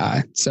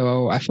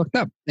 So I fucked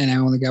up and I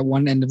only got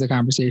one end of the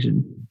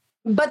conversation.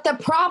 But the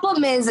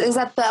problem is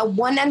that the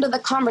one end of the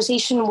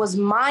conversation was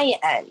my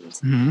end.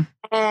 Mm-hmm.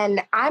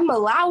 And I'm a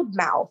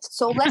loudmouth.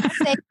 So let's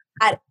say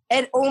that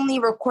it only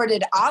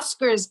recorded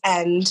Oscar's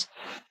end.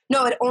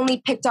 No, it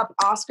only picked up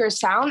Oscar's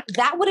sound.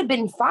 That would have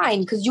been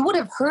fine because you would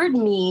have heard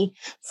me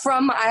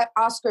from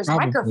Oscar's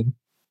microphone.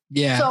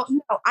 Yeah. So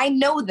no, I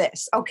know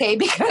this, okay?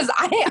 Because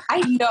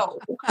I know.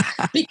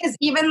 Because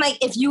even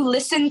like if you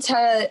listen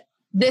to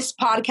this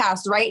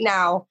podcast right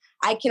now,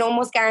 I can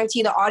almost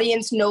guarantee the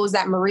audience knows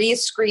that Marie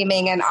is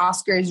screaming and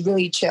Oscar is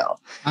really chill.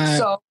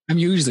 I'm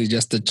usually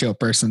just a chill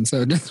person,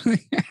 so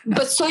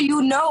but so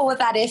you know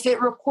that if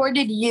it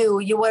recorded you,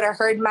 you would have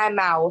heard my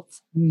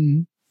mouth.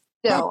 Mm.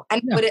 Still,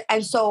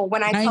 and so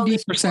when I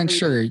 90%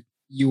 sure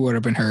you would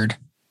have been heard.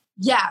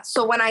 Yeah,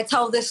 so when I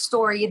tell this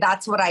story,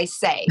 that's what I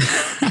say.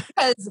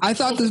 Because I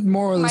thought the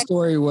moral of the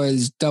story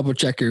was double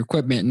check your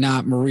equipment,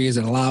 not Marie is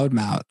a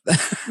loudmouth.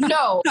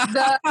 No,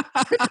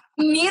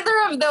 neither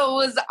of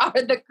those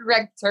are the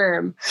correct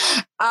term.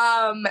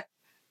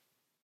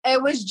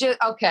 It was just,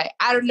 okay,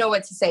 I don't know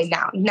what to say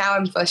now. Now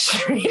I'm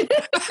frustrated.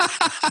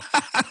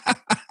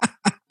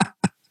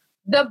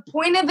 The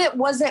point of it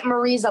wasn't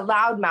Marie's a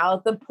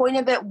loudmouth. The point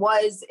of it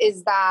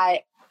is that,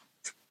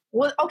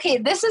 well, okay,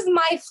 this is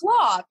my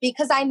flaw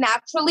because I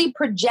naturally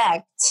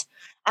project.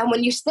 And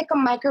when you stick a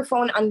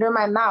microphone under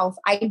my mouth,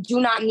 I do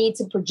not need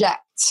to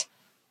project.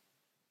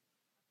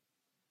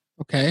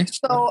 Okay.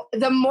 So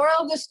the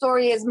moral of the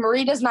story is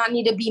Marie does not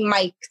need to be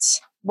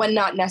mic'd when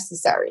not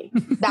necessary.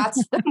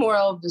 That's the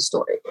moral of the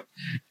story.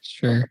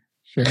 Sure.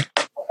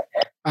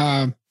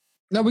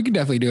 No, we can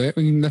definitely do it.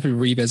 We can definitely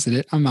revisit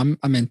it. I'm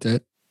into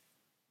it.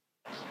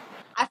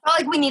 I felt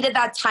like we needed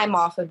that time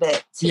off of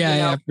it.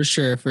 Yeah, for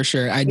sure.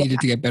 I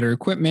needed to get better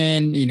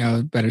equipment,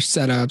 better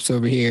setups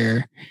over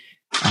here.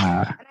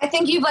 And I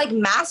think you've like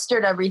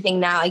mastered everything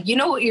now. Like, you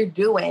know what you're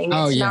doing.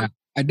 Oh, yeah.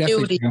 I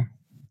definitely do.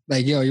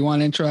 Like, yo, you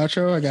want intro,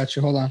 outro? I got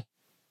you. Hold on.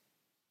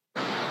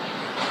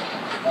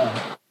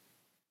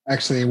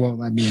 Actually, it won't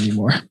let me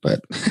anymore,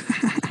 but.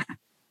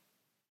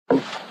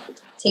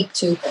 Take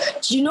two.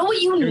 Do you know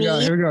what you need?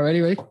 Here we go.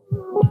 Ready?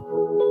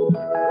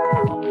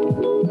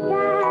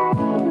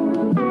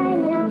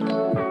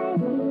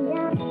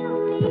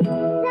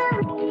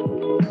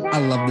 I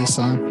love this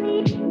song.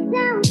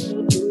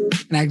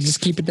 And I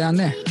just keep it down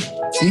there.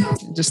 See?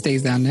 It just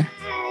stays down there.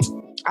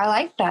 I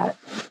like that.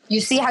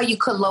 You see how you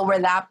could lower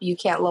that, but you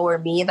can't lower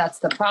me? That's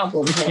the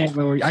problem.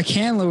 I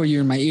can lower you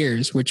in my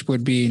ears, which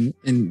would be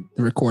in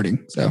the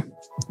recording. So,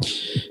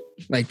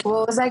 like.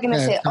 What was I going to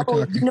say?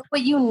 Talking. You know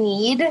what you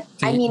need?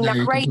 See, I mean,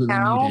 not right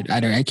now. Muted.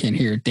 I can't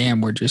hear a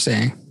damn word you're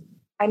saying.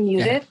 I'm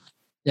muted?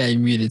 Yeah, you're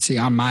muted. See,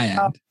 on my end.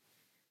 Oh.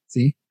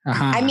 See?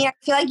 Uh-huh. I mean, I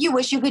feel like you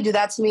wish you could do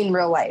that to me in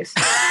real life.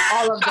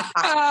 All of the time.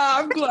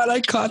 I'm glad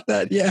I caught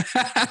that. Yeah.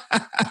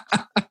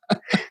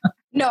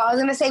 No, I was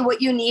going to say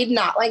what you need,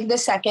 not like the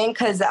second,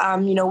 because,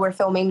 we're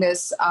filming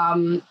this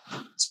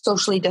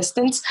socially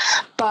distanced,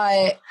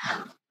 but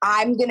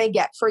I'm going to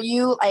get for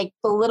you like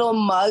the little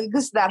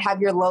mugs that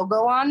have your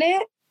logo on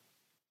it.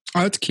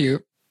 Oh, that's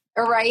cute.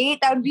 Right?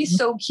 That would be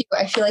so cute.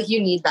 I feel like you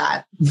need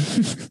that.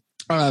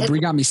 Brie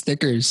got me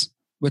stickers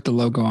with the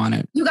logo on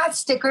it. You got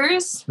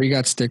stickers? We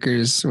got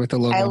stickers with the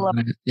logo on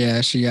it. Yeah,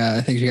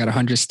 I think she got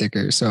 100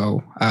 stickers.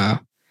 So I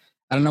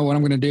don't know what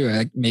I'm gonna do.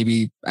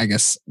 I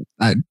guess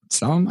I'd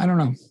sell them. I don't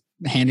know.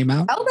 Hand them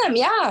out. Sell them,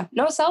 yeah.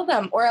 No, sell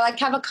them, or like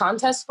have a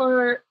contest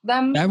for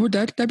them.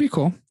 That'd be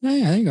cool.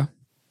 Yeah. There you go.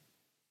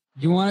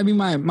 You want to be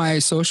my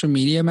social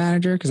media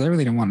manager? Because I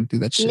really don't want to do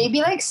that shit.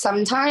 Maybe like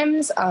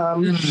sometimes.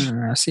 No.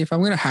 See, if I'm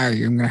going to hire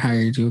you, I'm going to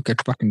hire you to do a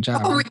good fucking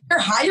job. Oh, you're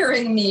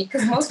hiring me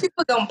because most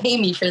people don't pay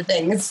me for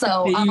things.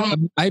 So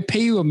I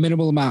pay you a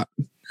minimal amount.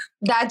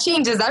 That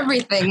changes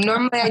everything.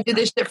 Normally I do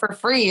this shit for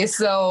free.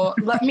 So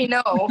let me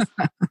know.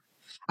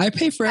 I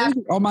pay for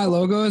everything. All my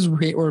logos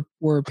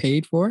were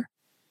paid for.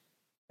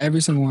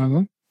 Every single one of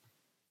them.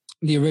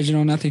 The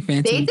original Nothing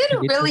Fancy. They did a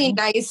really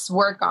nice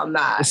work on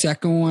that. The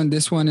second one,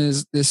 this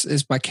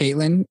is by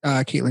Caitlin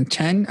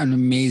Chen, an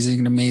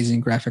amazing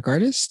graphic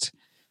artist.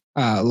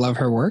 Love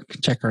her work.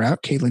 Check her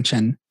out, Caitlin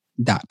Chen.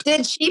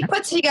 Did she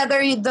put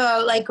together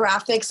the like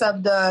graphics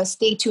of the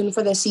Stay Tuned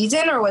for the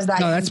season, or was that?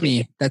 No, that's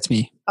me. That's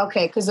me.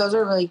 Okay, because those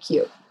are really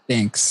cute.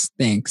 Thanks.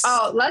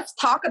 Oh, let's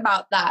talk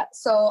about that.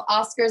 So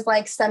Oscar's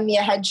like, send me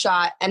a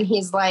headshot, and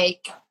he's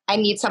like, I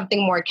need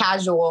something more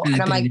casual,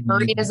 and I'm like,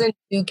 Marie doesn't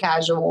do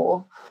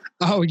casual.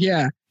 Oh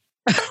yeah.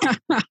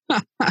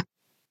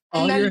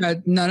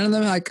 None of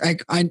them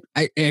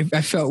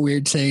I felt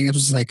weird saying it.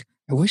 Was like,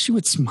 I wish you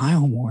would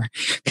smile more.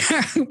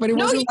 But it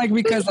wasn't like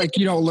because like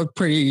you don't look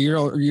pretty, you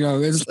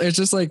know, it's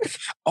just like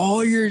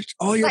all your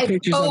like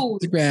pictures on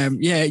Instagram.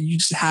 Yeah, you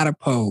just had a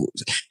pose.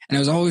 And it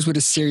was always with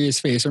a serious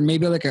face, or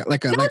maybe like a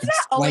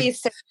slight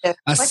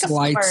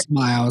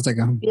smile. It's like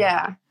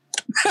yeah.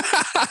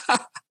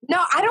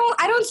 No,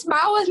 I don't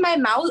smile with my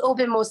mouth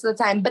open most of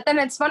the time. But then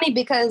it's funny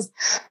because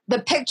the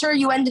picture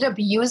you ended up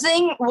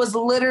using was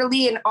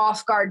literally an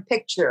off guard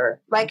picture.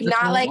 Like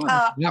not like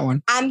that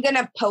one. I'm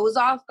gonna pose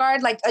off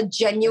guard, like a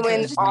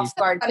genuine off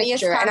guard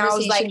picture. And I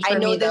was like, I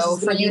know this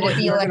is for you to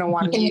be like,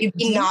 can you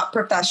be not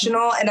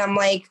professional? And I'm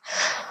like,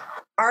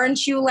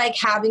 aren't you like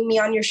having me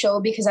on your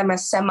show because I'm a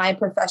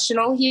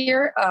semi-professional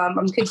here?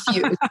 I'm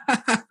confused.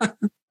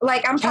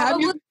 Like I'm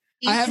probably.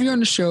 I have you on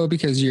the show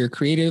because you're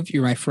creative,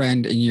 you're my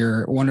friend, and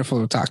you're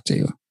wonderful to talk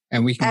to.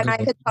 And we can. And I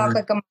could talk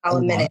like a mile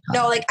a minute.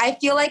 No, like I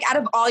feel like out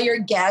of all your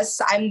guests,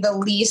 I'm the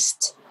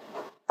least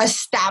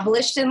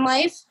established in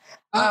life.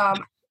 So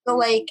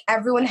like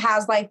everyone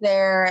has like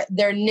their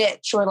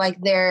niche or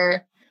like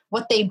their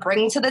what they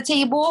bring to the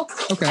table.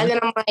 Okay. And then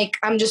I'm like,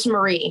 I'm just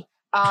Marie.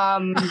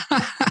 I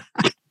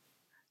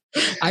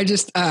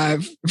just a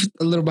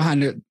little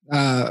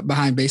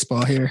behind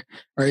baseball here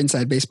or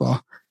inside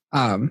baseball.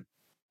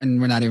 And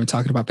we're not even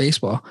talking about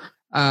baseball.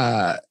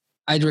 I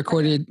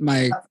recorded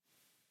my,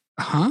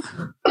 I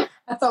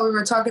thought we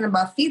were talking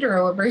about theater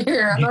over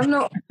here. I don't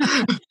know.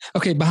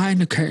 Okay, behind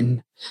the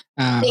curtain.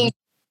 There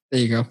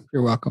you go.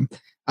 You're welcome.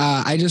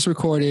 I just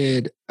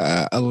recorded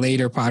a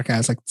later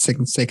podcast, like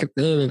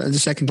the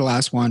second to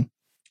last one,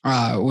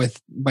 with a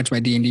bunch of my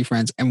D&D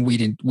friends, and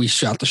we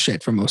shot the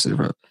shit for most of the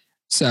road.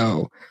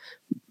 So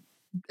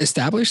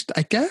established,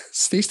 I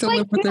guess. They still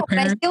live with their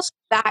parents. I feel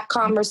that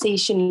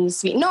conversation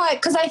needs to be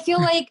because I feel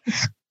like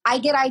I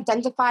get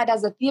identified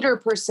as a theater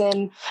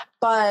person,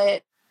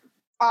 but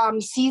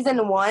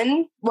season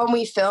 1 when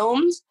we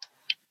filmed,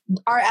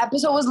 our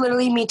episode was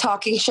literally me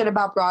talking shit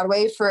about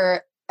Broadway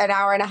for an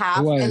hour and a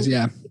half. It was,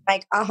 yeah.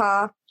 Like,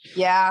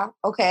 yeah,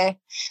 okay.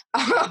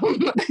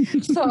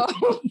 So.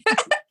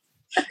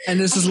 And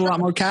this is a lot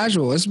more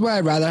casual. This is why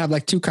I'd rather have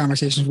like 2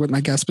 conversations with my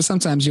guests, but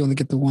sometimes you only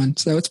get the one,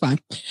 so it's fine.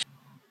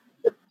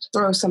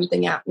 Throw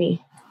something at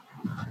me.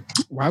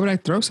 Why would I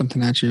throw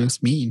something at you?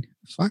 It's mean.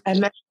 Fuck. I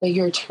meant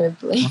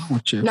figuratively.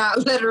 Not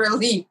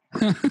literally.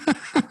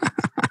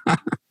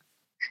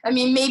 I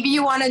mean, maybe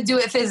you want to do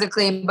it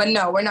physically, but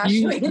no, we're not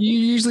doing it. You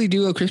usually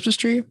do a Christmas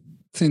tree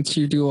since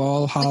you do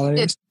all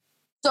holidays?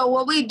 So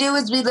what we do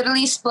is we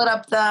literally split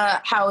up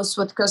the house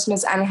with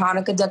Christmas and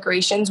Hanukkah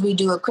decorations. We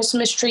do a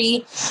Christmas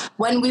tree.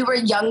 When we were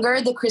younger,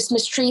 the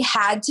Christmas tree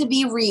had to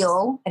be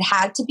real. It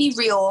had to be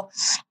real.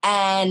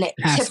 And it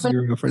has to be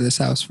real for this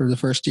house for the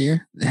first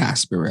year. It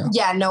has to be real.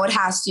 Yeah, no, it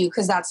has to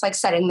because that's like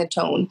setting the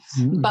tone.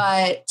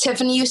 But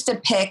Tiffany used to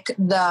pick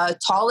the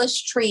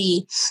tallest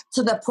tree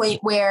to the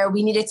point where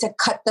we needed to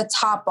cut the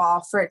top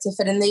off for it to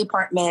fit in the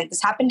apartment.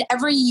 This happened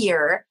every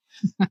year.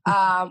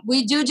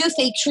 We do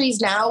fake trees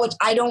now, which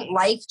I don't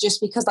like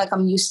just because like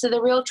I'm used to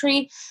the real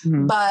tree,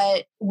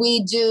 but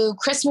we do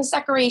Christmas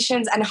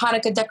decorations and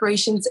Hanukkah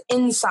decorations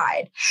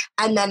inside.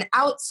 And then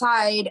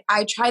outside,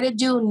 I try to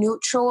do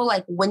neutral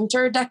like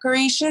winter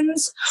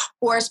decorations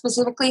or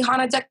specifically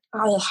Hanukkah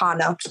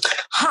decorations.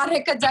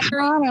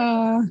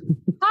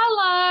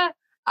 Holla.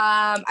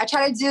 I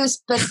try to do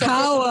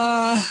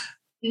specific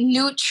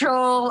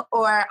neutral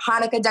or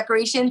Hanukkah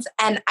decorations.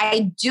 And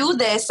I do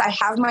this, I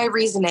have my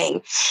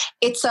reasoning.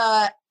 It's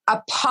a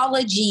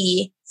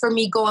apology for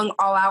me going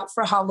all out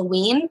for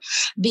Halloween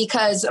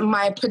because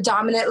my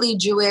predominantly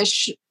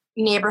Jewish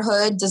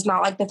neighborhood does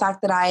not like the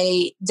fact that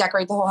I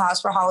decorate the whole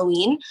house for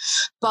Halloween.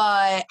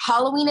 But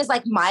Halloween is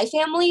like my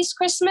family's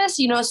Christmas,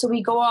 so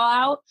we go all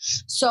out.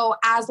 So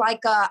as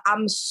like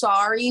I'm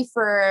sorry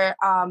for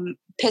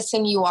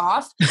pissing you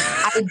off,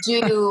 I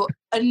do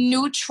a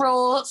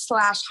neutral /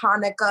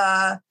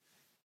 Hanukkah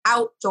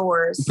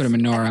outdoors. Put a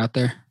menorah out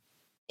there.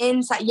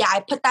 Inside. Yeah, I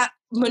put that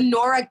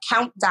menorah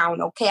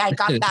countdown. Okay, I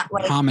got that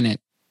like prominent.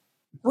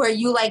 Where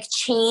you like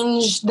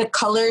change the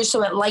colors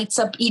so it lights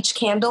up each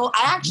candle.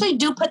 I actually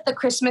do put the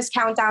Christmas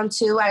countdown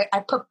too. I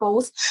put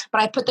both,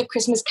 but I put the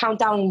Christmas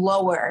countdown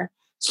lower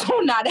so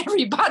not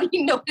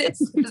everybody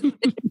notices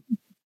it.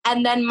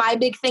 And then my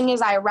big thing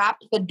is I wrap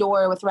the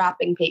door with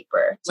wrapping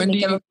paper. When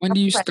do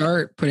you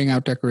start putting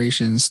out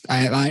decorations?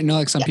 I know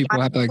like some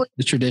people have like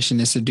the tradition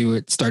is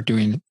to start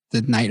doing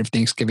the night of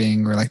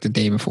Thanksgiving or like the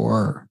day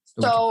before.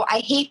 So I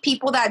hate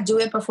people that do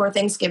it before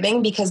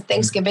Thanksgiving because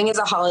Thanksgiving is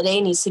a holiday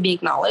and needs to be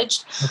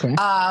acknowledged. Okay.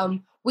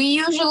 We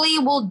usually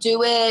will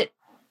do it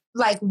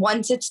like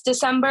once it's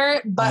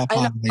December, but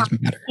I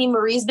know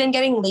Marie's been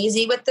getting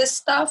lazy with this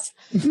stuff.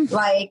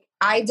 Like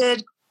I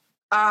did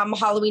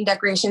Halloween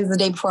decorations the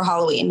day before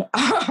Halloween.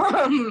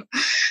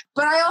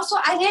 But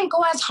I didn't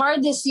go as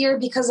hard this year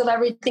because of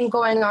everything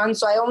going on.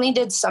 So I only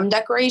did some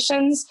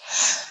decorations.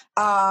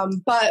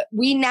 But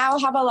we now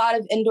have a lot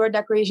of indoor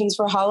decorations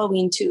for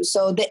Halloween too.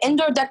 So the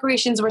indoor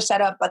decorations were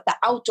set up, but the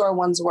outdoor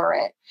ones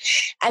weren't.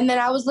 And then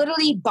I was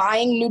literally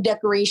buying new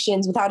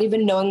decorations without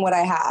even knowing what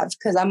I have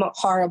because I'm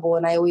horrible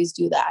and I always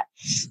do that.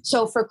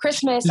 So for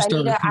Christmas, I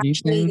need to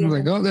actually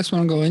like, oh, this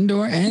one go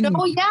indoor and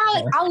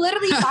I'll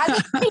literally buy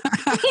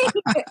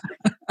the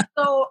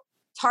So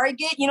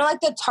Target, like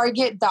the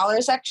Target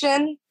dollar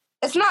section.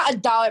 It's not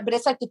 $1, but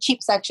it's like the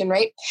cheap section,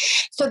 right?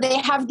 So they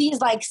have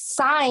these like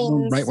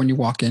signs. Right when you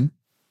walk in.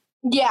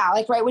 Yeah,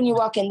 like right when you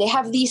walk in, they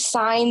have these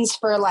signs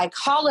for like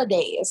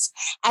holidays.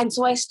 And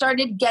so I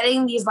started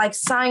getting these like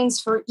signs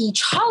for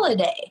each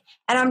holiday.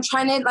 And I'm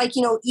trying to like,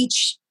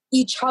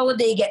 each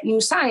holiday get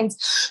new signs.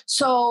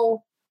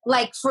 So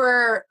like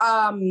for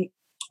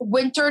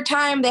winter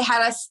time, they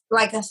had us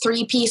like a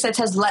 3-piece that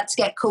says "Let's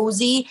Get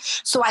Cozy."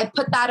 So I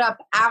put that up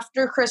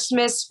after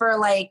Christmas for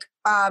like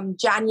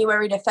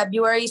January to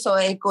February, so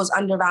it goes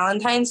under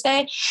Valentine's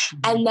Day.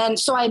 And then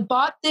so I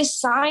bought this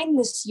sign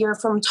this year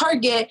from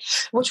Target,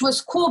 which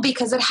was cool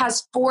because it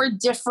has 4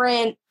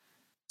 different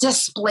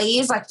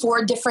displays, like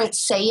 4 different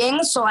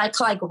sayings, so I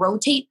could like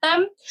rotate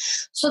them.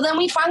 So then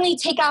we finally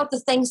take out the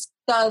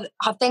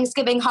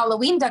Thanksgiving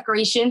Halloween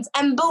decorations,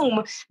 and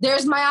boom,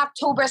 there's my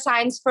October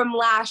signs from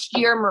last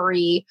year,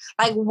 Marie.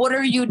 Like, what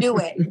are you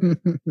doing?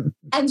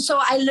 And so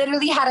I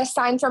literally had a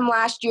sign from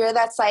last year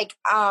that's like,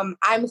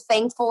 I'm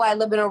thankful I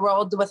live in a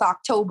world with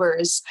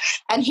Octobers.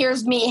 And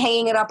here's me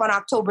hanging it up on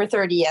October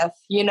 30th,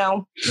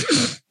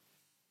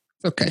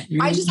 Okay.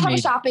 I just have a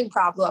shopping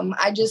problem.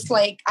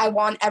 I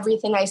want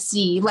everything I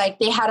see. Like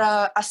they had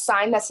a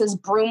sign that says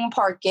broom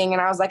parking,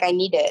 and I was like, I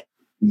need it.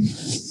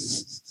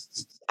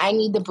 I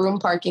need the broom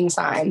parking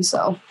sign.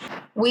 So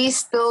we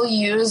still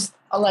use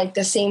like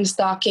the same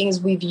stockings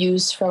we've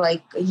used for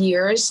like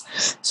years.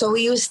 So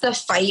we used to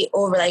fight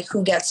over like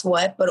who gets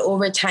what, but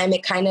over time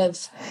it kind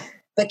of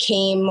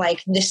became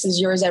like, this is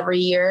yours every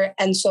year.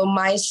 And so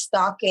my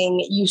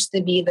stocking used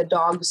to be the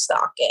dog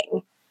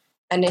stocking,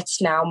 and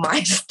it's now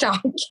my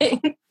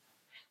stocking.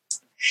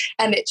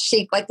 And it's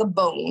shaped like a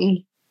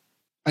bone.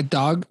 A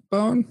dog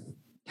bone?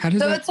 How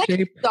does that shape? Like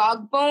a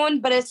dog bone,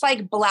 but it's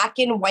like black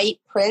and white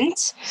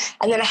print.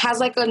 And then it has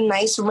like a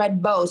nice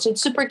red bow. So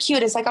it's super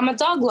cute. It's like, I'm a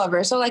dog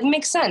lover. So like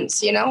makes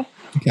sense,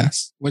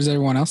 Yes. What is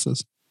everyone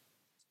else's?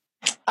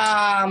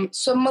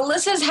 So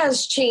Melissa's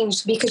has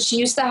changed because she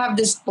used to have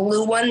this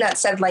blue one that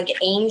said like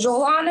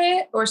angel on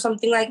it or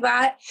something like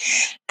that.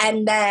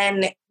 And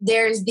then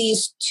there's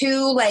these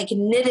 2 like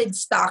knitted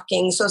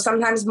stockings. So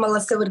sometimes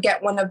Melissa would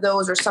get one of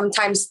those, or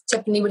sometimes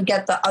Tiffany would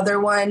get the other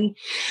one.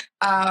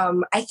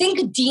 I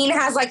think Dean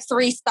has like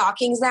 3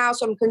 stockings now.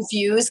 So I'm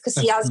confused because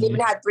he hasn't even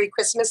had 3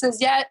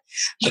 Christmases yet.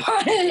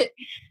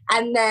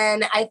 And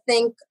then I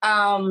think,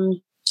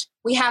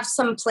 we have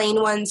some plain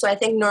ones. So I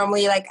think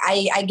normally like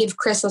I give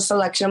Chris a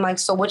selection. I'm like,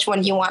 so which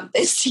one do you want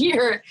this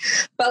year?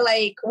 But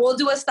like, we'll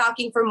do a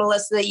stocking for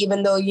Melissa,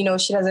 even though,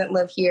 she doesn't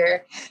live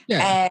here.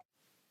 Yeah.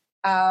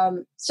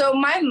 And so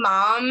my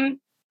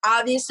mom,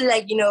 obviously,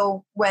 like,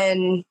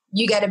 when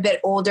you get a bit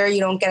older,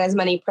 you don't get as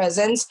many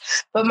presents.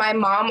 But my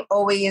mom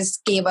always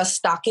gave us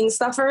stocking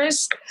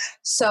stuffers.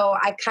 So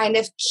I kind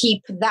of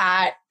keep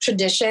that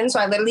tradition.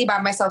 So I literally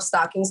buy myself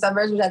stocking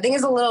stuffers, which I think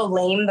is a little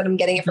lame that I'm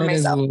getting it for myself. It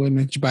is a little lame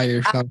that you buy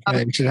yourself.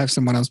 You should have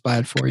someone else buy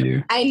it for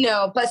you. I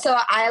know. But so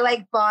I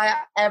like bought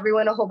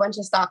everyone a whole bunch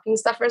of stocking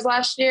stuffers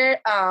last year.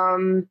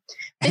 Because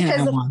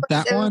I want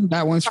that one.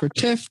 That one's for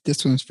Tiff.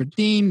 This one's for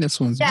Dean. This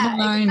one's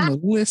mine. Exactly.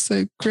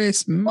 Melissa,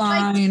 Chris,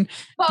 mine.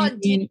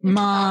 Dean,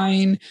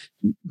 mine.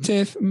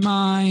 Tiff,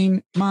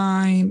 mine.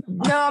 No,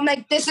 I'm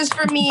like, this is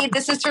for me.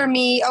 This is for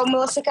me. Oh,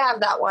 Melissa can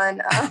have that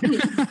one.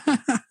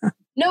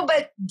 No,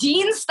 but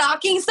Dean's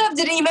stocking stuff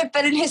didn't even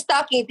fit in his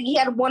stocking. I think he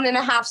had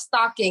 1.5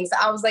 stockings.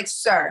 I was like,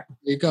 sir.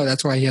 There you go.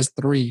 That's why he has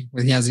 3.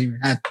 Well, he hasn't even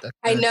had that.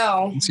 I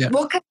know.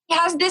 Well, because he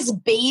has this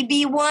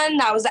baby one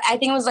that was, I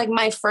think it was like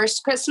my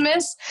first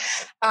Christmas.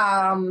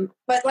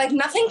 But like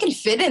nothing can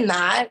fit in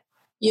that,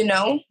 You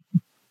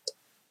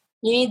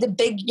need the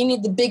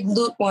big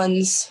loot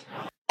ones.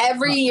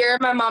 Every year,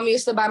 my mom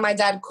used to buy my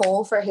dad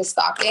coal for his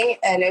stocking,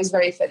 and it was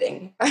very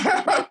fitting. So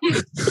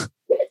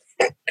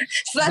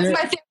that's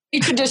my family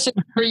tradition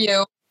for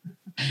you.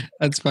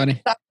 That's funny.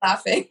 Stop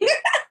laughing.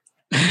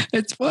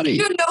 It's funny.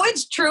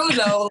 It's true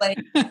though. Like,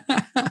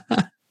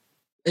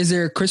 is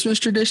there a Christmas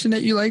tradition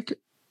that you like?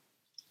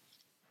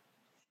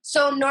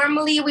 So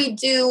normally we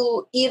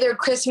do either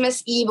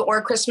Christmas Eve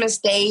or Christmas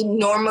Day.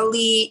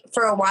 Normally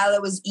for a while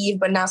it was Eve,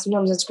 but now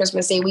sometimes it's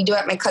Christmas Day. We do it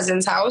at my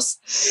cousin's house.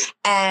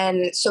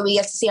 And so we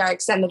get to see our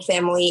extended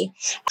family.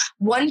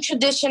 One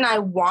tradition I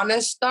want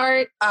to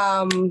start,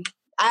 I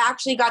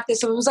actually got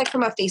this, it was like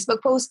from a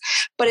Facebook post,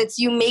 but it's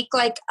you make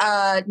like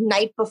a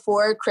night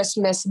before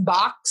Christmas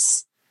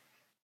box.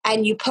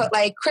 And you put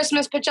like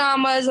Christmas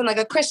pajamas and like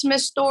a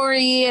Christmas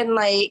story and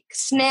like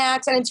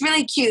snacks. And it's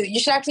really cute. You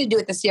should actually do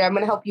it this year. I'm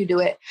going to help you do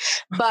it.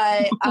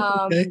 But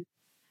okay.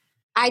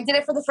 I did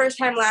it for the first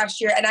time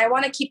last year. And I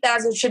want to keep that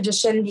as a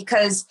tradition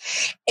because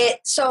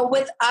so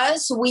with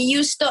us, we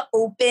used to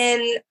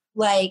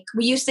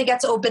get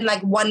to open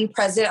like one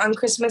present on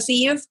Christmas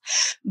Eve.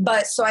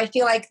 But so I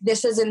feel like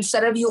this is,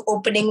 instead of you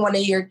opening one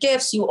of your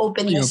gifts, you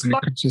open this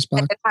box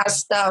and it has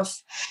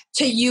stuff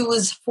to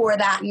use for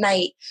that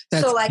night.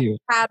 That's so like cute.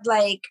 Had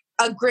like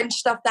a Grinch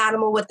stuffed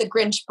animal with the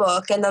Grinch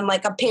book and then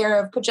like a pair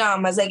of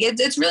pajamas. Like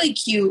it's really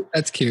cute.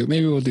 That's cute.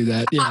 Maybe we'll do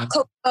that. Yeah.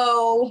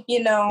 Cocoa,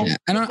 Yeah.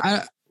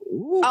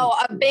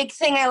 A big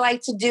thing I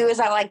like to do is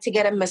I like to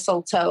get a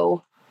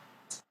mistletoe.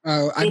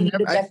 Oh, I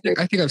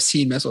think I've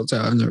seen mistletoe.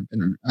 I've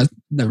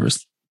never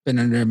been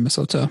under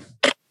mistletoe.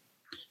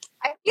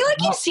 I feel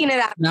like you've seen it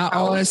at Not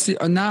all I see.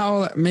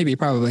 Now, maybe,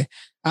 probably.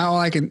 All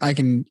I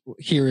can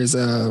hear is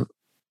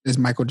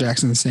Michael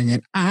Jackson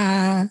singing,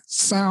 "I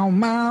saw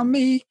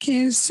mommy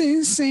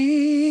kissing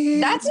sing."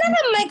 That's not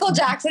a Michael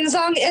Jackson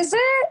song, is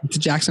it? It's a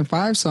Jackson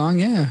 5 song,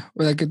 yeah.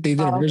 Or like they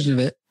did a version of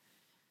it.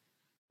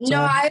 So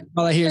No,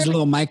 all I hear is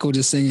little Michael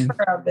just singing.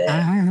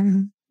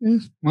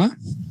 What?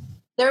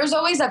 There was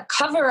always a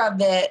cover of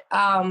it.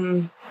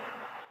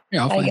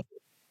 Yeah, I'll find.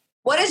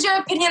 What is your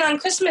opinion on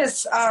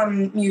Christmas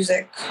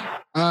music?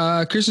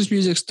 Christmas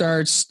music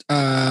starts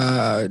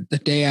the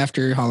day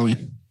after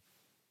Halloween.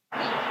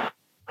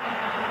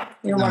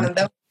 You're one of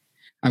them.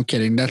 I'm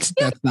kidding. That's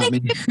not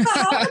me.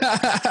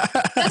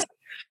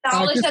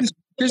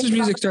 Christmas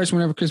music starts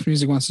whenever Christmas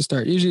music wants to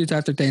start. Usually it's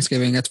after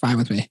Thanksgiving. That's fine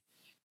with me.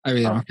 I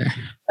really don't care.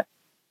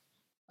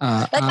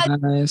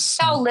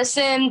 I'll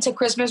listen to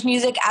Christmas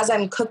music as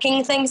I'm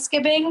cooking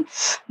Thanksgiving,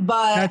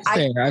 but that's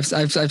fair.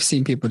 I've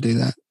seen people do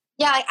that.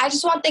 Yeah, I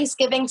just want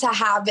Thanksgiving to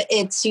have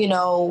its,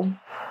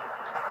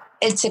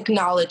 its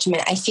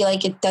acknowledgement. I feel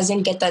like it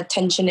doesn't get the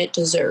attention it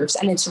deserves,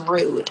 and it's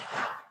rude.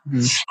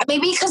 Mm-hmm.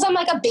 Maybe because I'm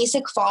like a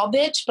basic fall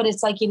bitch, but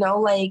it's like,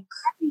 happy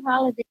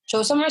holiday.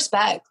 Show some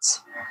respect.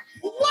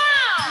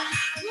 Wow!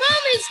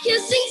 Mommy's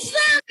kissing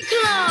Santa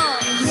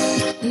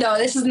Claus! No,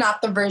 this is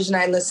not the version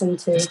I listen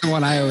to. It's the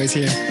one I always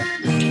hear.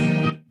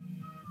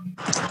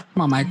 Come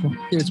on, Michael.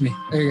 Give it to me.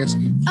 There he goes.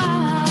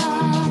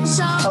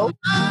 So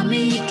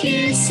mommy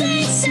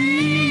kissing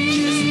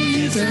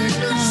Santa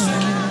Claus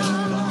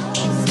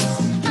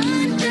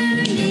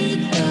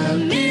underneath the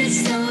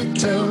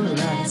mistletoe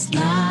last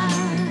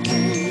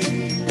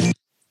night.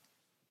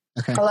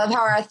 Okay. I love how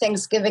our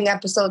Thanksgiving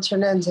episode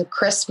turned into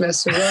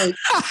Christmas. Really.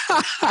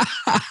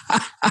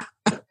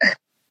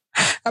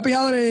 Happy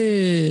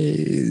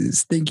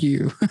holidays. Thank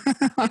you.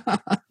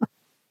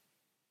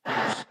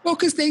 Well,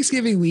 because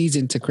Thanksgiving leads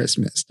into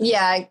Christmas.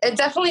 Yeah, it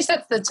definitely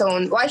sets the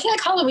tone. Well, I feel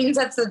like Halloween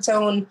sets the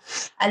tone,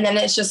 and then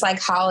it's just like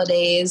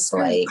holidays.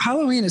 Like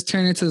Halloween is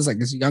turned into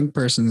this young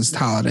person's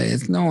holiday.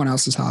 It's no one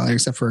else's holiday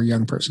except for a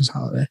young person's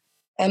holiday.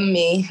 And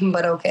me,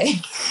 but okay.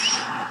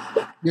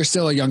 You're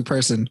still a young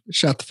person.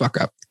 Shut the fuck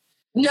up.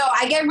 No,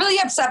 I get really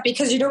upset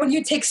because when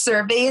you take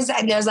surveys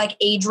and there's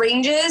age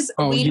ranges.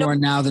 Oh, you are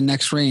now the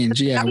next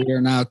range. Yeah, we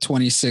are now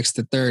 26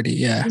 to 30.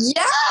 Yeah.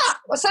 Yeah.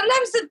 Well,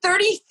 sometimes to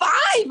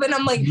 35, and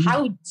I'm like,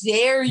 how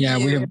dare you?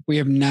 Yeah, we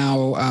have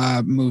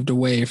now moved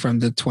away from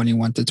the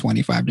 21 to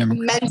 25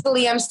 demographic.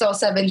 Mentally, I'm still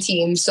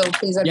 17, so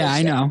please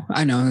understand. Yeah,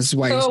 I know. This is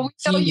why you're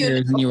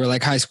seniors and you were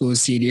like high school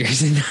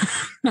seniors.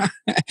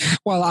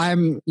 While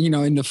I'm,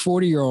 in the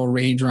 40-year-old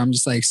range where I'm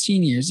just like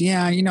seniors.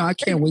 Yeah, I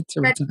can't wait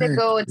to retire. To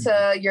go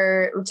to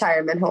your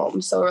retirement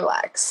home, so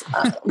relax.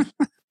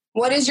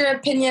 What is your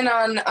opinion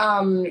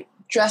on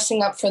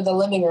dressing up for the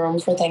living room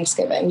for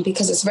Thanksgiving?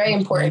 Because it's very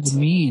important. What does that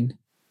mean?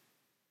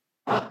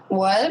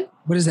 What?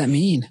 What does that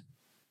mean?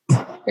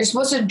 You're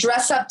supposed to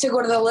dress up to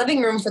go to the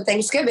living room for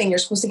Thanksgiving. You're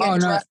supposed to get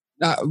dressed.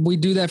 No. We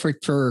do that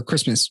for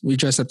Christmas. We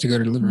dress up to go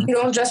to the living room. You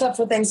don't dress up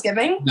for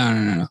Thanksgiving?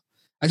 No.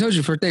 I told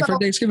you for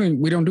Thanksgiving,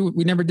 we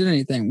never did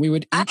anything. We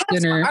would eat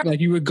dinner.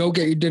 You would go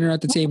get your dinner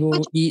at the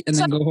table, eat, and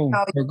then go home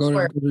or go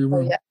to the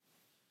room. Yeah.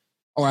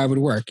 Or I would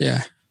work.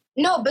 Yeah.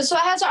 No, but so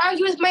I had to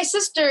argue with my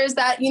sisters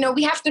that,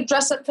 we have to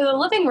dress up for the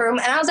living room.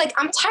 And I was like,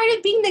 I'm tired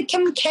of being the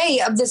Kim K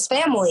of this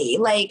family.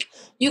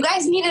 You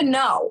guys need to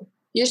know.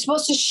 You're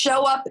supposed to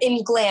show up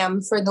in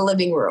glam for the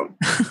living room.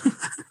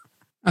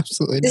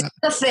 Absolutely this not.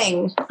 Is the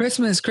thing.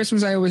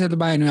 Christmas, I always have to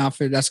buy a new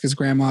outfit. That's because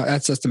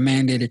that's just a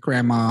mandated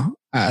grandma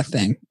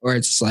thing. Or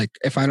it's like,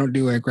 if I don't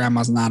do it,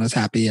 grandma's not as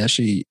happy as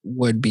she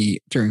would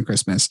be during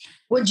Christmas.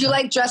 Would you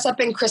dress up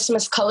in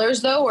Christmas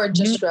colors though, or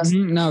just dress?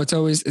 Mm-hmm. No, it's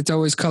always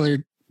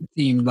colored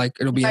themed.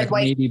 It'll be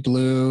white. Navy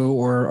blue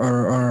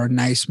or a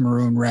nice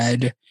maroon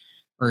red,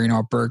 or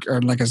or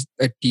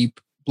a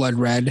deep blood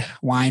red,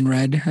 wine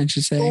red, I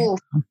should say. Ooh,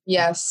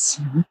 yes.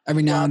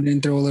 Every now and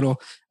then throw a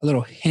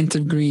little hint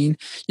of green.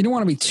 You don't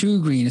want to be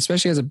too green,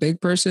 especially as a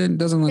big person. It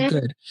doesn't look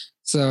good.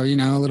 So, a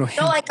little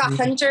hint. Like a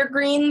hunter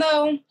green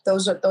though.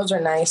 Those are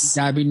nice.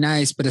 That'd be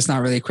nice, but it's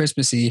not really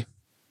Christmassy.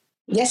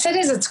 Yes, it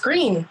is. It's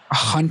green. A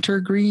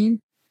hunter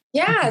green?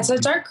 Yeah, it's a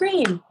dark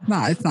green.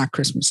 No, it's not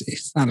Christmassy.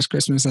 It's not as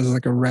Christmas as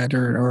a red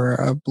or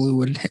a blue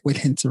with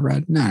hints of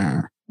red.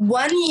 No.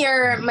 One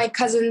year, my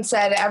cousin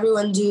said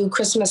everyone do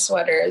Christmas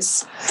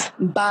sweaters.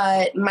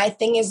 But my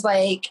thing is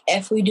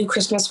if we do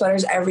Christmas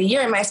sweaters every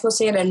year, am I supposed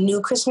to get a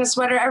new Christmas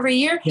sweater every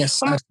year?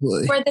 Yes,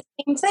 absolutely. Wear the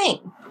same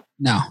thing.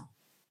 No.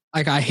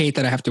 I hate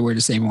that I have to wear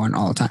the same one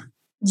all the time.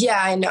 Yeah,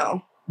 I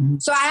know.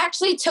 So I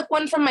actually took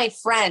one from my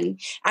friend.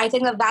 I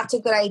think that's a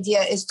good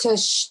idea, is to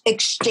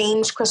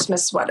exchange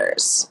Christmas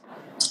sweaters.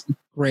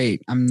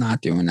 Great. I'm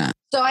not doing that.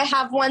 So I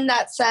have one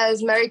that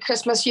says, Merry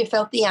Christmas, you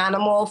filthy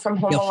animal, from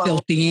Home Alone.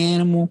 Filthy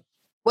animal.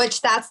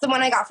 Which that's the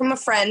one I got from a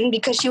friend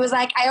because she was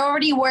like, I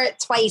already wore it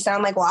twice. And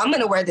I'm like, well, I'm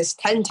going to wear this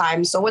 10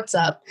 times. So what's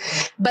up?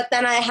 But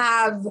then I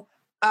have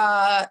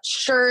a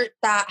shirt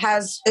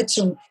it's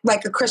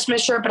like a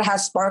Christmas shirt, but it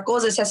has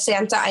sparkles. It says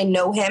Santa, I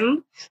know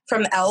him,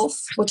 from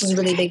Elf, which is a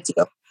really big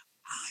deal.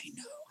 I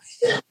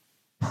know him.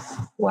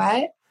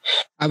 What?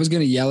 I was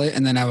gonna yell it,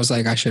 and then I was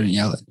like, I shouldn't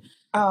yell it.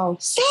 Oh,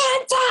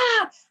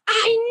 Santa!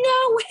 I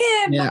know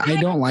him. Yeah,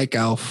 I don't like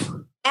Elf.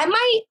 Am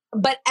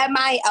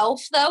I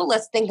Elf though?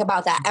 Let's think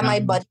about that. Am I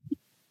Buddy?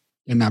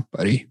 You're not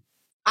Buddy.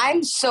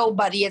 I'm so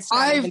Buddy. It's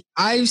not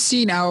I've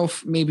seen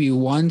Elf maybe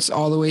once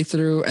all the way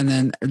through, and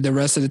then the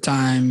rest of the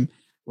time,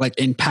 like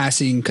in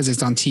passing, because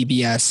it's on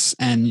TBS,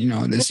 and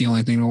that's the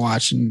only thing to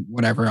watch, and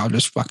whatever. I'll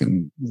just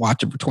fucking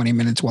watch it for 20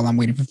 minutes while I'm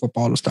waiting for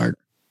football to start.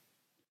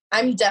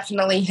 I'm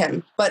definitely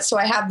him. But so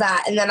I have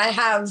that, and then I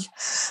have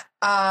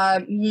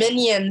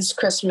Minions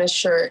Christmas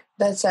shirt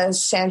that says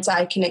Santa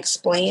I Can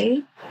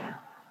Explain,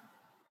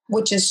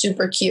 which is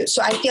super cute.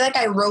 So I feel like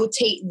I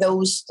rotate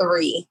those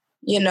three,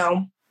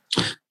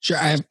 Sure,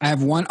 I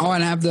have one. Oh,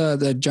 and I have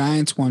the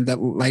Giants one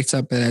that lights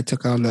up, and I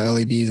took all the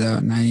LEDs out,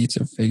 and I need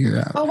to figure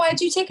out. Oh, why'd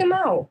you take them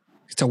out?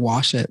 To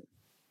wash it.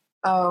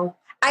 Oh,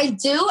 I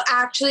do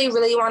actually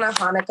really want a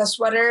Hanukkah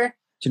sweater,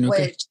 Januka.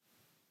 which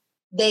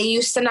they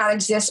used to not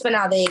exist, but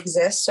now they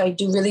exist. So I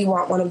do really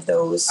want one of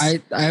those.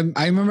 I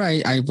remember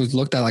I was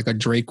looked at like a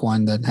Drake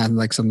one that had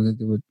like something to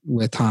do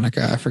with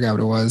Hanukkah. I forgot what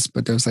it was,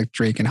 but there was like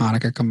Drake and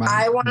Hanukkah combined.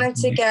 I wanted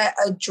to get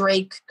a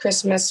Drake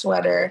Christmas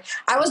sweater.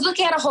 I was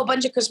looking at a whole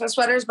bunch of Christmas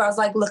sweaters, but I was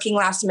like looking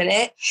last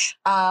minute.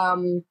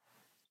 But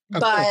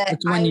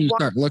it's when you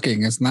start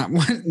looking. It's not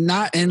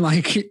in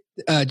like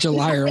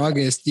July or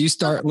August. You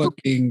start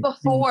looking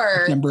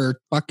before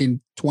December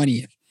fucking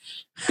 20th.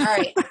 All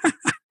right.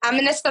 I'm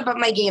gonna step up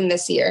my game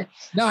this year.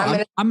 No,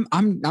 I'm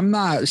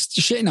not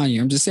shitting on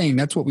you. I'm just saying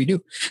that's what we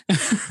do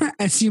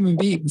as human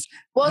beings.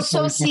 Well, That's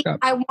so see,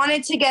 I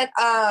wanted to get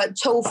a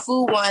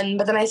tofu one,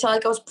 but then I felt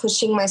like I was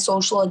pushing my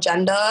social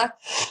agenda,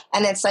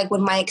 and it's like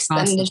with my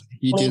extended. Constantly.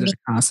 You do that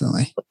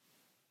constantly.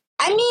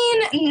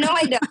 I mean, no,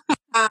 I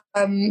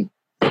don't.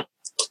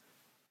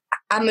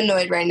 I'm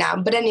annoyed right now,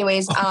 but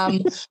anyways,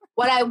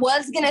 what I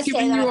was gonna say,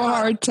 giving you a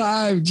hard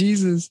time,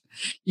 Jesus.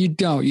 You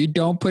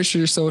don't push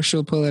your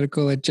social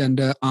political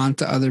agenda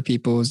onto other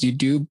people's. You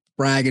do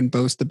brag and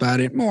boast about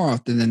it more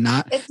often than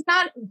not. It's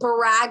not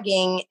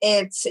bragging;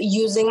 it's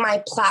using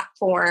my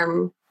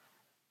platform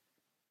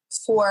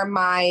for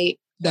my.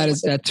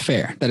 That's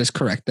fair. That is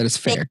correct. That is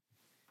fair.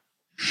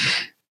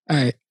 All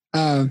right.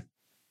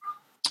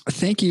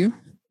 Thank you,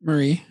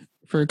 Marie,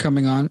 for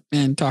coming on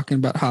and talking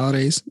about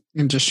holidays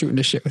and just shooting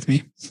the shit with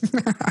me. Thanks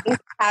for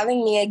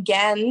having me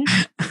again.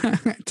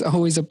 It's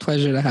always a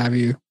pleasure to have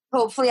you.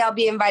 Hopefully I'll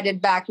be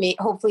invited back.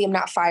 Hopefully I'm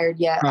not fired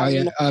yet. Oh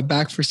yeah.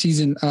 Back for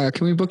season,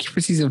 can we book you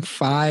for season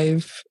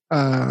 5?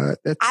 I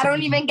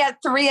don't even get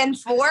 3 and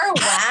 4.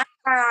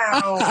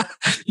 Wow.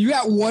 You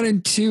got 1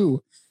 and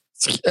 2.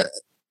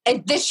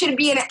 This should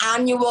be an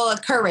annual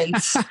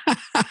occurrence.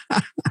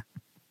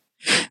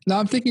 No,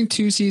 I'm thinking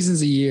 2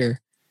 seasons a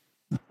year.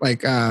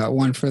 Like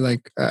one for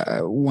like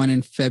one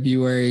in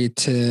February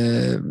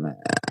to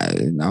I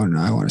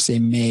want to say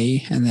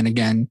May, and then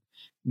again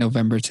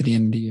November to the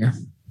end of the year.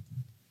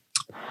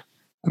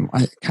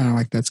 I kind of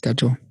like that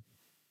schedule.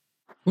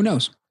 Who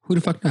knows? Who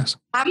the fuck knows?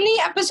 How many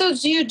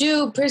episodes do you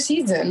do per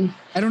season?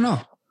 I don't know.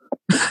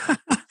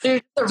 So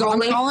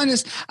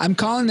I'm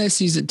calling this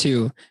season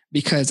 2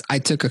 because I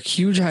took a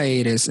huge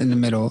hiatus in the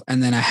middle,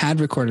 and then I had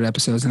recorded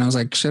episodes, and I was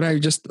like, should I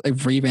just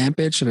revamp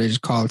it? Should I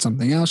just call it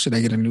something else? Should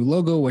I get a new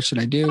logo? What should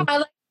I do? I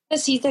liked the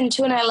season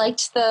 2, and I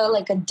liked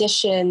the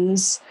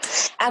additions,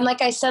 and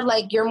like I said,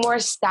 you're more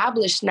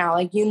established now.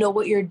 You know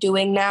what you're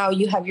doing now.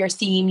 You have your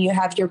theme. You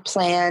have your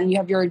plan. You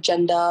have your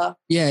agenda.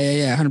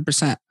 Yeah,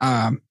 100%.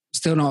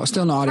 Still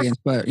no audience,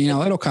 but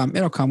it'll come.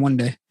 It'll come one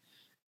day.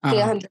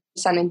 100%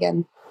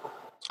 again.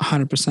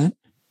 100%.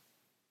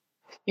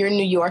 Your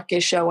New York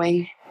is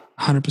showing.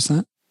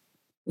 100%.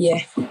 Yeah.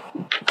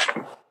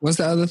 What's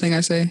the other thing I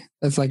say?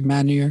 That's like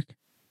mad New York.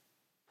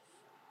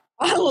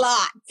 A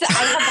lot. I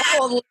have a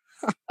whole.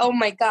 Oh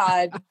my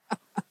God.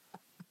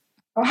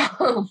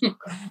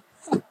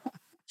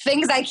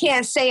 Things I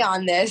can't say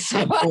on this.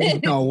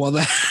 But no, well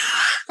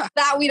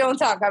that we don't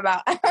talk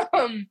about.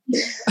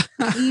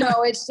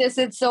 No, it's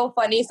so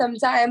funny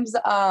sometimes.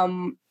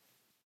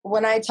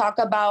 When I talk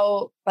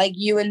about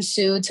you and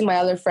Sue to my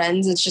other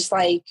friends, it's just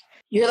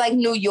you're like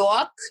New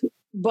York,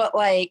 but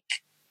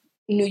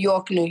New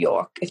York,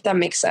 if that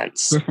makes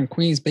sense. We're from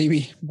Queens,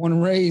 baby. Born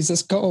and raised.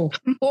 Let's go.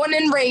 Born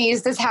and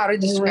raised is how to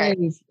describe.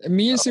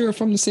 Me and Sue are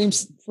from the same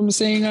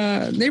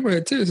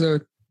neighborhood too, so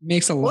it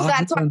makes a lot. Well,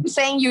 that's what I'm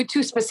saying. You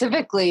two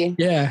specifically.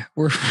 Yeah,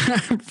 we're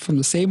from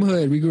the same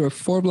hood. We grew up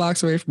 4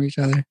 blocks away from each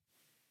other.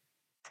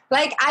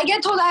 I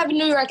get told I have a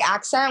New York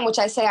accent, which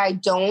I say I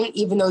don't,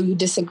 even though you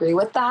disagree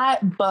with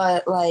that.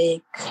 But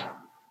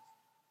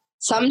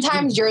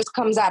sometimes yours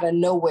comes out of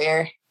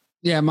nowhere.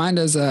 Yeah, mine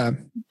does.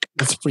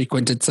 It's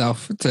frequent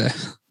itself to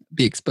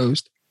be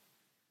exposed.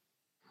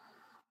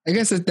 I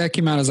guess that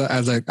came out as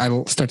I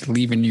started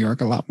leaving New York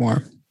a lot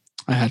more.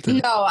 I had to.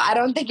 No, I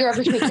don't think you're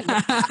ever speaking.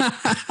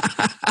 I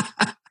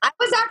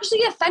was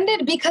actually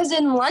offended because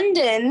in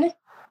London,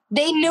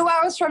 they knew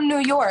I was from New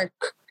York.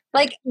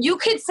 You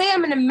could say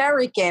I'm an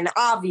American,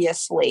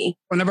 obviously.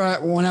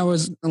 When I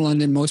was in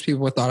London, most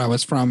people thought I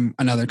was from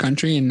another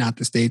country and not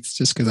the States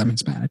just because I'm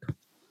Hispanic.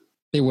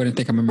 They wouldn't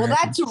think I'm Well, American.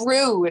 that's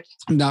rude.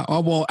 No,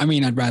 oh, well, I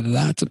mean, I'd rather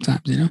that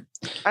sometimes, you know?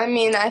 I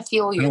mean, I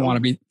feel you. I don't want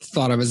to be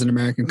thought of as an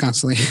American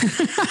constantly.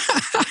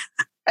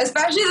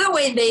 Especially the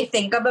way they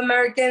think of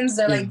Americans.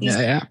 They're like these.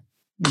 yeah.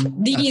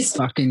 These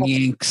fucking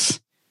Yanks.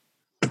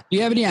 Do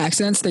you have any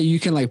accents that you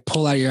can like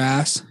pull out of your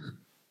ass?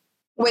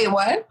 Wait,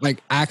 what?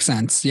 Like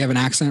accents. Do you have an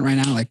accent right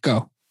now? Like,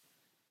 go.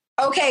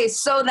 Okay,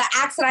 so the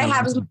accent I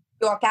have is my New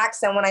York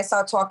accent when I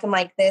start talking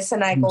like this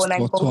and I go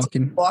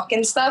talking. to walk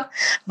and stuff.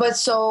 But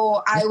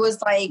so I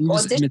was like, You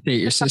just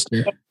imitate your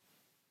sister.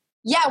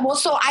 yeah, well,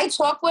 so I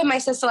talk with my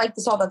sister like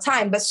this all the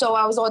time. But so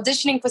I was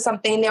auditioning for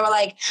something and they were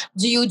like,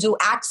 do you do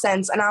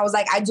accents? And I was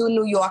like, I do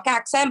New York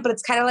accent, but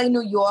it's kind of like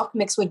New York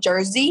mixed with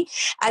Jersey.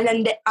 And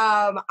then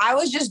I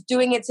was just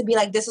doing it to be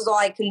like, this is all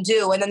I can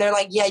do. And then they're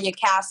like, yeah, you're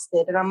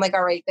casted. And I'm like,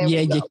 all right, there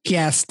we go. You're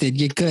casted.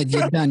 You're good.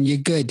 You're done. You're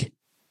good.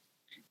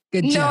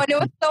 Good job. No, and it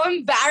was so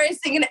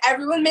embarrassing and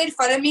everyone made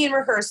fun of me in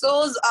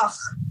rehearsals. Ugh.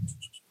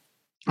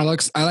 I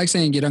like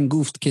saying you done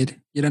goofed, kid.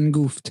 You done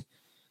goofed.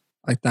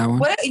 Like that one.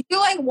 What, you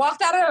like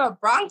walked out of a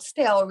Bronx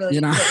Tale really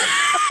You know?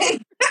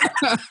 quick.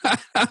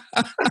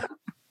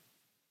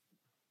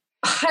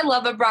 I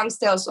love a Bronx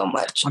Tale so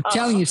much. I'm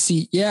telling you,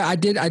 see, yeah, I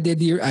did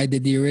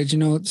the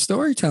original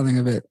storytelling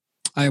of it.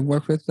 I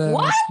worked with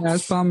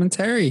Chaz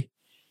Palminteri.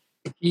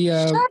 He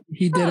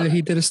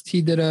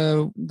did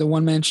the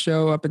one man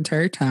show up in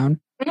Tarrytown.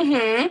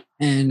 Mm-hmm.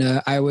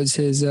 And I was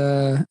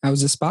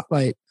a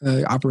spotlight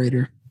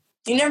operator.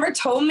 You never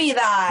told me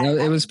that.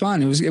 It was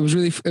fun. It was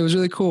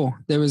really cool.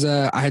 There was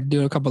I had to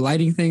do a couple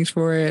lighting things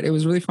for it. It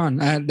was really fun.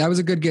 That was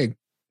a good gig.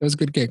 It was a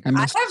good gig. I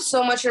have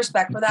so much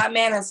respect for that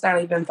man. It's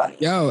not even funny.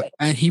 Yo,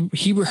 and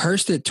he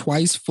rehearsed it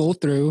twice full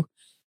through,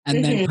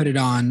 and then put it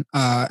on.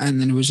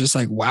 And then it was just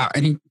like wow.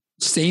 And he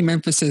same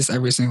emphasis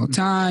every single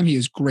time. He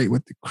was great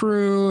with the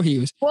crew. He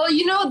was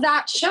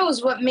that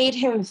shows what made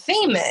him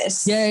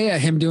famous. Yeah.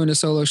 Him doing a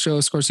solo show.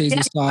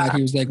 Scorsese saw it.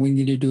 He was like, "We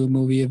need to do a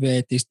movie of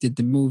it." They did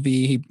the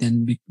movie.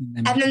 And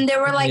then they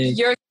were like,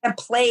 "You're gonna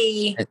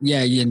play."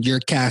 Yeah,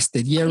 you're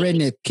casted. You're in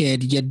it,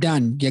 kid. You're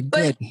done. You're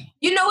good. But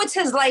it's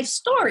his life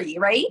story,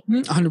 right?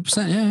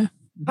 100%. Yeah.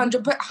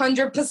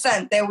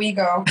 100%. There we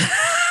go.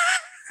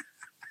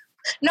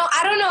 No,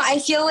 I don't know. I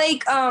feel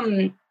like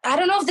I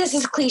don't know if this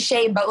is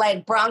cliche, but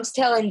like Bronx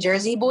Tale and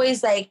Jersey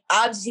Boys, like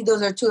obviously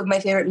those are two of my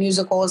favorite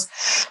musicals,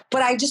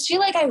 but I just feel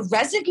like I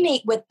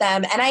resonate with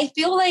them, and I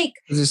feel like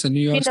is this a New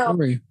York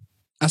story?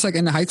 That's like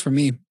In the Heights for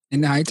me.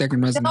 In the Heights, I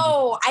can resonate.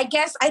 No, I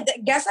guess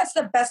that's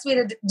the best way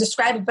to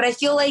describe it. But I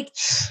feel like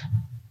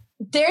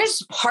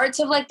there's parts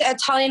of like the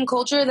Italian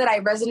culture that I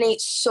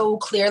resonate so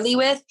clearly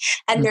with,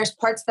 and there's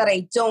parts that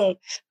I don't.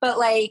 But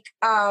like,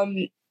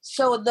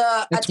 so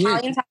the That's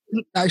Italians.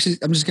 Actually,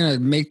 I'm just gonna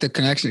make the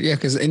connection. Yeah,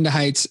 because In the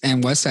Heights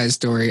and West Side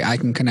Story, I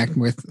can connect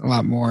with a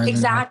lot more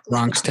than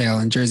Bronx Tale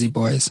and Jersey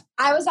Boys.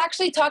 I was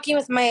actually talking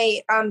with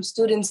my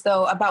students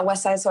though about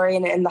West Side Story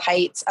and In the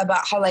Heights,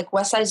 about how like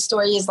West Side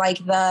Story is like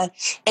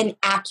an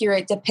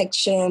accurate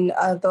depiction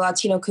of the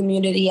Latino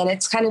community, and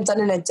it's kind of done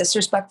in a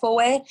disrespectful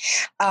way.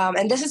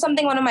 And this is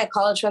something one of my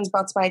college friends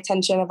brought to my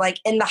attention of like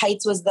In the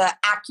Heights was the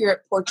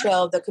accurate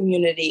portrayal of the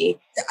community.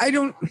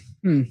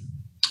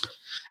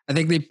 I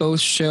think they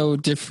both show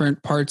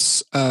different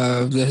parts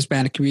of the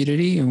Hispanic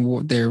community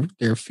and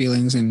their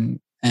feelings and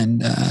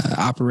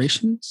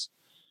operations.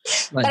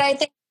 But I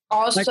think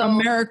also like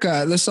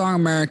America, the song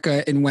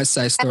 "America" in West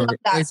Side Story,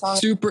 it's song.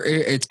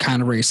 It's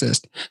kind of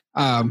racist.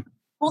 Well,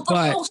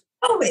 the whole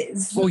show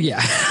is. Well,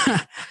 yeah.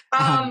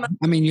 I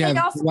mean, you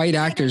have white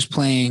actors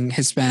playing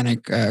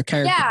Hispanic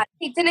characters. Yeah,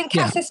 he didn't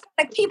cast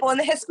Hispanic people in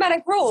the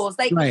Hispanic roles.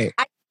 Like, right.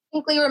 I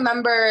distinctly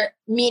remember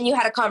me and you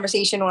had a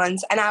conversation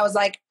once, and I was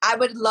like, I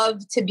would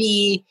love to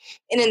be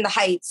in the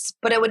Heights,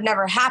 but it would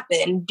never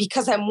happen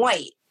because I'm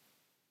white.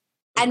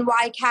 And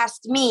why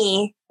cast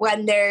me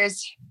when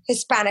there's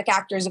Hispanic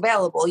actors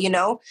available,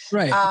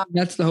 Right.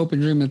 That's the hope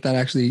and dream that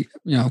actually,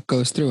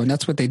 goes through. And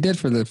that's what they did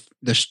for the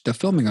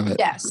filming of it.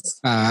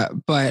 Yes.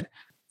 But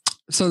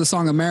so the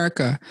song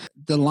 "America,"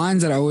 the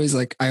lines that I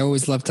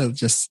always love to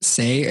just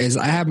say is,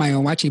 "I have my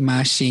own washing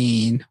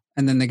machine."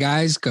 And then the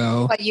guys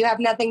go, "But you have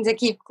nothing to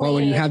keep clean." Well,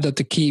 when you have that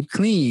to keep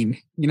clean,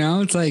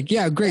 it's like,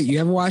 yeah, great. You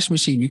have a washing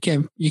machine.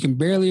 You can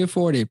barely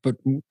afford it, but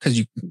because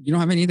you don't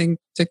have anything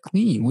to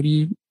clean. What do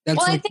you?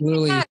 That's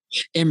literally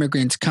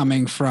immigrants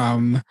coming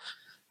from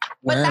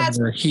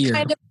wherever here.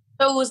 Kind of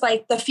shows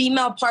like the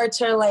female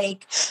parts are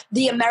like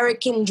the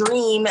American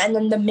dream, and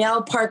then the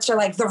male parts are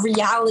like the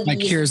reality.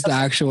 Like here's the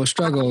actual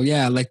struggle.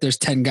 Yeah, like there's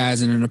 10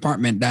 guys in an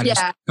apartment. That is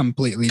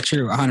completely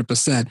true.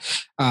 100%.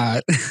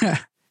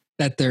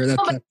 That's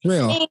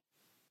real.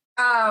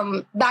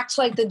 Back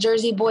to like the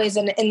Jersey Boys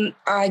and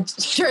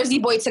Jersey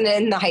Boys and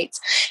In the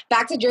Heights.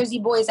 Back to Jersey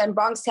Boys and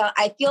Bronx Tale.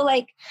 I feel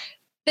like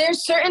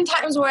there's certain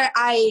times where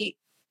I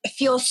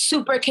feel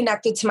super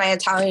connected to my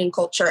Italian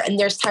culture, and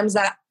there's times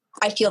that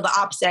I feel the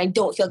opposite. I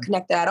don't feel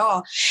connected at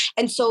all.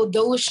 And so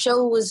those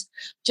shows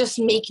just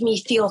make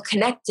me feel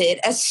connected,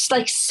 as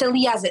like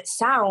silly as it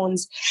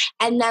sounds.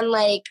 And then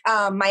like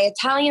my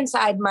Italian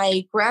side,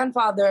 my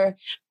grandfather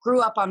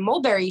grew up on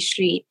Mulberry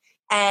Street.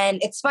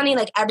 And it's funny,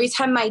 like every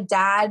time my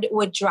dad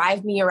would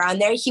drive me around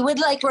there, he would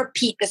like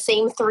repeat the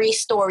same 3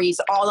 stories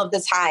all of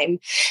the time,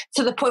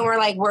 to the point where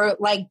like we're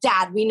like,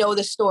 Dad, we know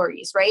the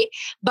stories, right?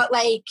 But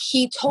like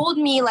he told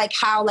me like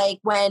how like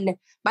when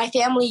my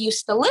family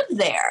used to live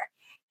there,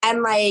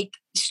 and like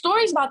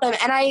stories about them.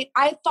 And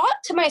I thought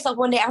to myself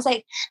one day, I was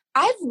like,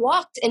 I've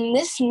walked in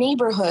this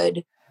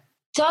neighborhood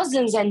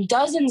dozens and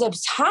dozens of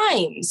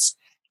times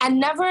and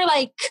never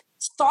like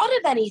thought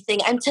of anything.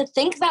 And to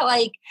think that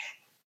like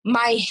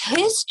my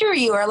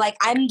history, or like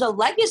I'm the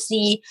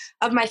legacy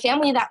of my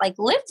family that like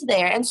lived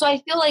there. And so I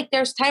feel like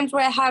there's times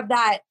where I have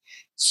that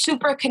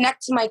super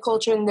connect to my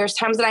culture, and there's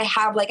times that I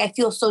have like I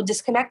feel so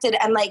disconnected.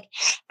 And like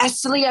as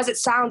silly as it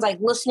sounds, like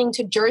listening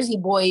to Jersey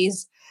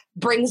Boys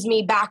brings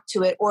me back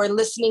to it, or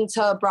listening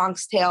to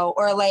Bronx Tale,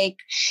 or like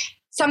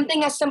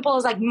something as simple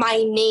as like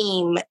my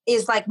name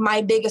is like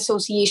my big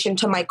association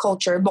to my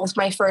culture, both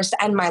my first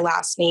and my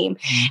last name.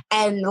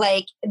 And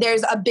like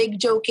there's a big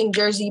joke in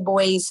Jersey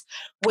Boys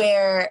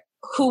where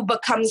who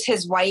becomes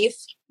his wife,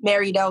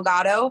 Mary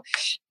Delgado,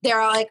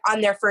 they're all like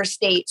on their first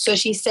date. So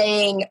she's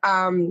saying,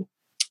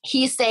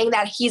 he's saying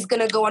that he's going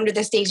to go under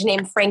the stage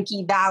name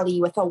Frankie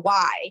Valli with a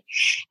Y.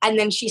 And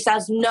then she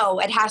says, no,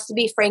 it has to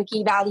be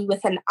Frankie Valli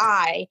with an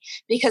I,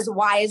 because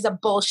Y is a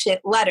bullshit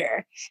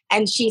letter.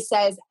 And she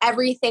says,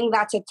 everything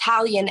that's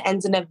Italian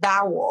ends in a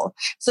vowel.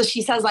 So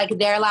she says like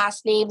their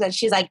last names, and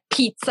she's like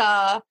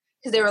pizza,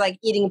 because they were like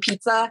eating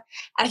pizza.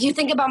 And if you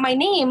think about my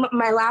name,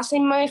 my last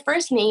name, my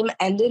first name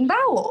end in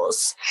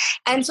vowels.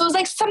 And so it was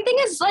like something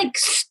as like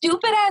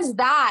stupid as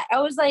that.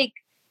 I was like,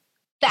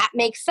 that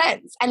makes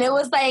sense. And it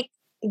was like,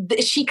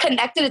 she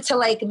connected it to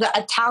like the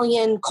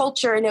Italian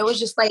culture, and it was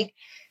just like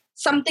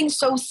something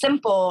so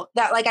simple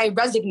that like I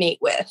resonate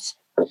with.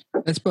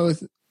 That's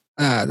both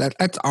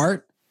that's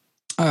art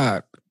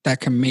that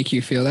can make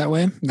you feel that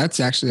way. That's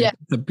actually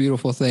the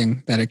beautiful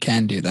thing, that it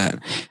can do that.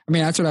 I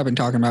mean, that's what I've been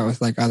talking about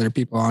with like other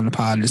people on the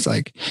pod. It's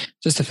like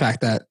just the fact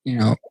that, you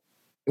know,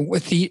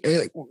 with the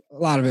a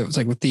lot of it was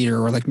like with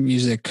theater or like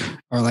music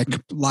or like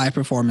live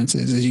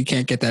performances, is you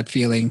can't get that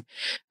feeling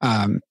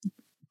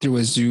through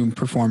a Zoom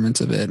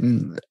performance of it,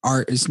 and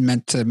art is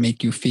meant to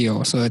make you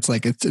feel. So it's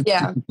like it's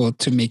difficult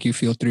to make you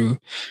feel through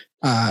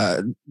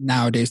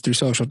nowadays through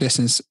social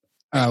distance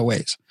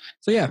ways.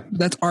 So yeah,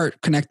 that's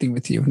art connecting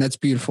with you, and that's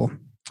beautiful.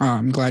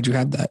 I'm glad you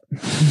have that.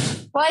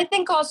 Well, I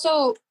think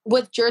also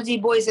with Jersey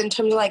Boys, in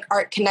terms of like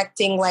art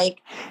connecting,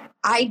 like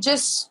I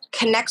just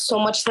connect so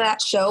much to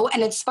that show.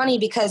 And it's funny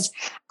because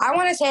I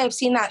want to say I've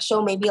seen that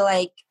show maybe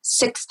like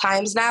 6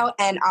 times now.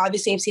 And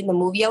obviously I've seen the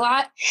movie a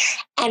lot.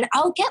 And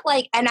I'll get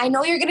like, and I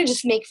know you're going to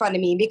just make fun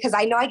of me because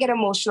I know I get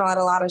emotional at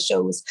a lot of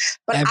shows.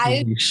 But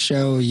every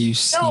show you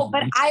see. No,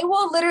 but I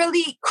will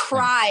literally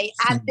cry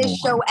at this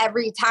show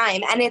every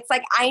time. And it's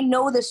like, I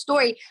know the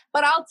story,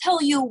 but I'll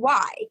tell you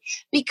why.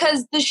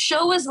 Because the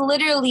show is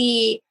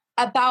literally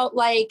about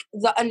like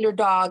the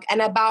underdog,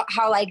 and about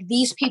how like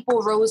these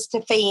people rose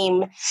to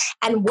fame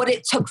and what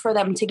it took for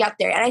them to get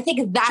there. And I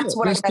think that's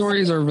what the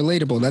stories are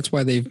relatable. That's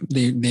why they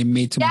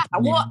made some. Yeah,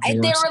 well,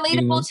 they're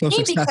relatable to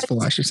me successful,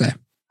 because I should say.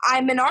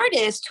 I'm an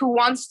artist who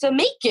wants to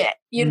make it,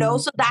 you know?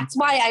 So that's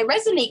why I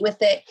resonate with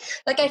it.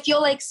 Like, I feel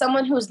like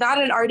someone who's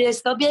not an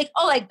artist, they'll be like,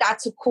 oh, like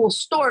that's a cool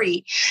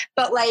story.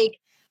 But like,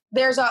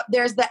 there's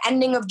the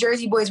ending of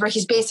Jersey Boys where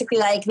he's basically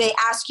like, they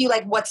ask you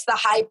like, what's the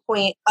high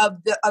point of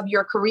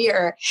your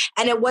career?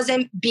 And it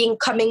wasn't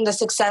becoming the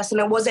success, and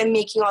it wasn't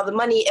making all the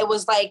money. It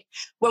was like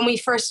when we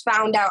first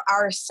found out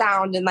our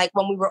sound, and like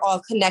when we were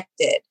all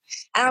connected.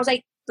 And I was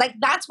like,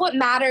 that's what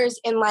matters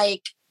in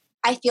like,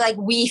 I feel like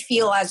we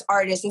feel as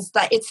artists, is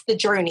that it's the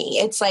journey.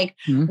 It's like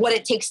what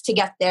it takes to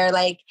get there.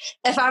 Like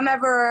if I'm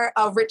ever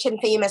a rich and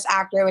famous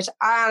actor, which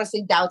I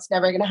honestly doubt's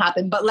never going to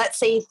happen, but let's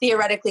say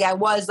theoretically I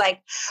was,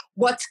 like,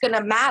 what's going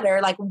to matter?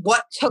 Like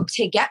what took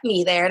to get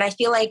me there? And I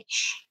feel like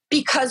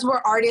because we're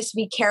artists,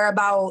 we care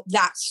about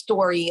that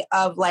story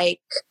of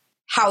like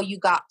how you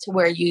got to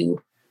where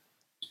you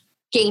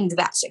gained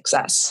that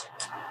success.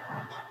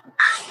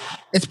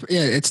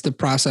 It's the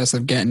process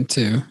of getting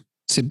to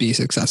be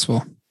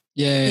successul.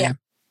 Yeah.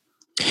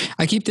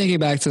 I keep thinking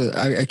back to,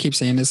 I keep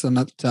saying this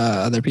to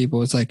other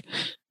people. It's like,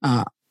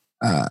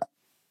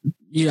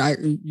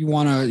 you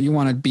want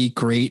to be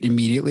great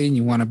immediately, and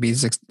you want to be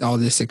all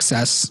this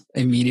success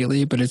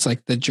immediately, but it's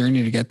like the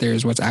journey to get there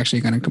is what's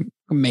actually going to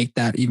make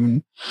that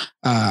even,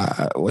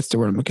 what's the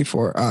word I'm looking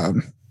for?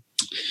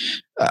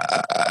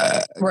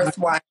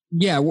 Worthwhile.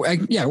 Yeah,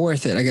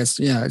 worth it, I guess.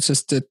 Yeah, it's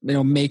just to,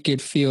 make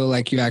it feel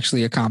like you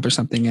actually accomplished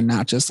something, and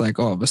not just like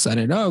all of a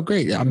sudden, oh,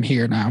 great, I'm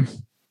here now.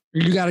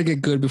 You got to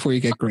get good before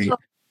you get great. All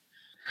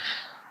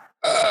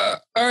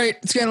right,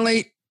 it's getting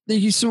late.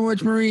 Thank you so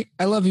much, Marie.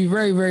 I love you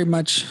very, very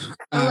much.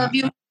 I love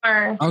you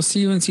more. I'll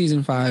see you in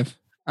season 5.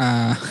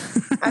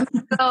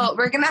 So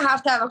we're going to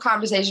have a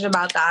conversation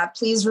about that.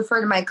 Please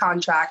refer to my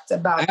contract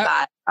about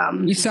that.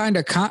 You signed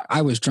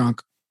I was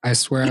drunk. I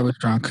swear I was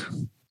drunk.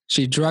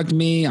 She drugged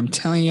me. I'm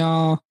telling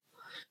y'all.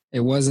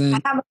 It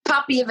wasn't. I have a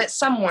copy of it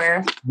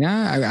somewhere.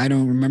 Yeah, I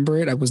don't remember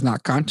it. I was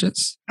not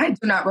conscious. I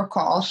do not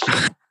recall.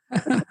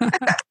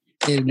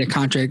 if the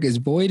contract is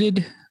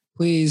voided,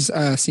 please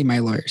see my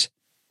lawyers.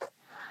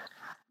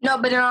 No,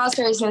 but in all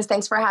seriousness,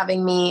 thanks for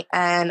having me.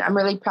 And I'm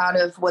really proud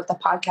of what the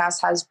podcast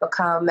has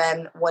become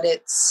and what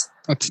it's.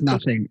 It's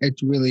nothing. It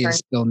really is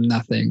still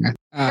nothing.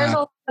 There's a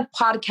lot of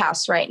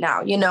podcasts right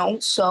now, you know,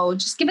 so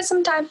just give it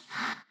some time.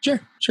 Sure.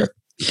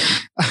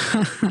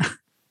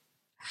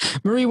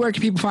 Marie, where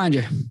can people find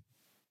you?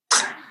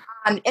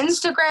 On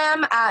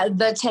Instagram at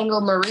The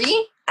Tango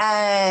Marie,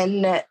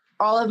 and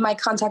all of my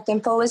contact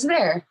info is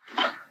there.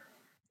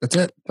 That's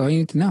it. That's all you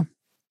need to know.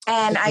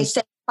 And I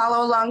say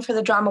follow along for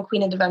the Drama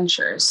Queen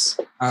Adventures.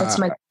 That's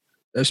my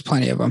There's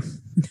plenty of them.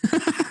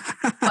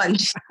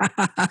 bunch.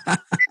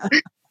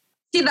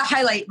 See the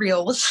highlight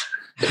reels.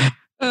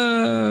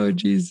 Oh,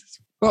 Jesus.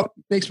 Well,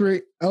 thanks,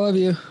 Marie. I love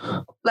you.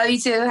 Love you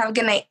too. Have a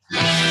good night.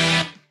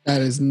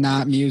 That is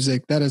not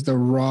music. That is the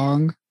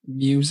wrong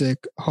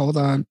music. Hold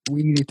on.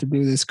 We need to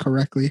do this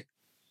correctly.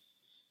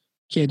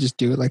 Can't just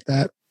do it like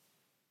that.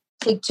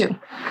 Take 2. All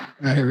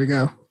right, here we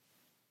go.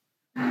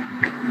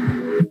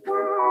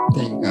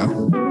 There you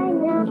go.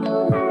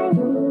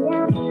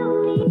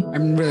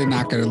 I'm really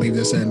not going to leave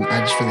this in.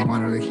 I just really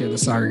wanted to hear the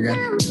song again.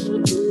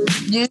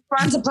 You just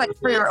want to play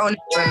for your own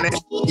enjoyment.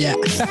 Yeah.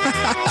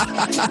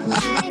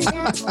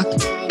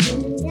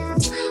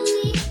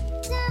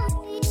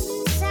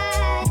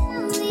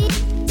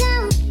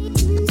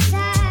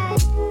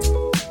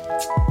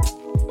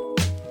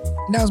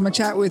 That was my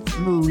chat with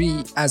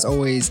Marie. As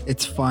always,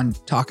 it's fun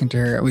talking to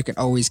her. We can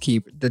always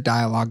keep the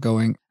dialogue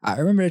going.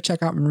 Remember to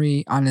check out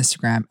Marie on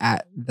Instagram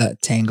at The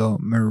Tango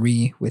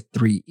Marie with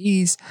 3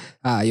 E's.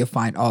 You'll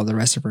find all the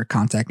rest of her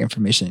contact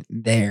information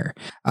there.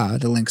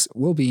 The links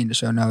will be in the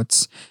show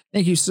notes.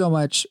 Thank you so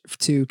much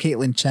to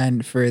Caitlin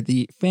Chen for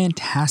the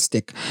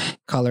fantastic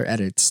color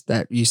edits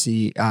that you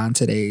see on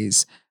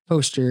today's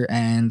poster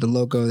and the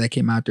logo that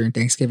came out during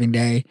Thanksgiving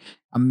Day.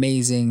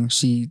 Amazing.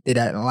 She did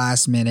that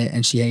last minute,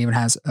 and she even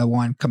has a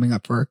one coming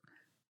up for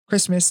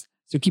Christmas.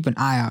 So keep an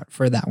eye out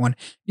for that one.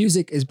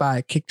 Music is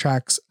by Kick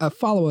Tracks.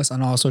 Follow us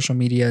on all social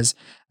medias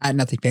at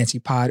Nothing Fancy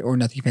Pod or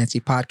Nothing Fancy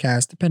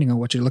Podcast, depending on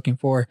what you're looking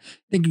for.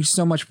 Thank you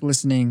so much for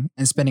listening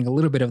and spending a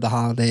little bit of the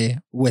holiday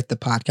with the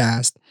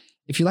podcast.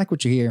 If you like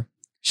what you hear,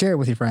 share it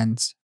with your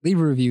friends. Leave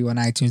a review on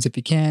iTunes if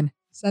you can.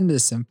 Send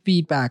us some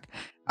feedback.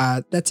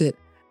 That's it.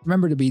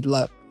 Remember to be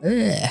love.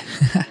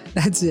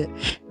 That's it.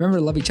 Remember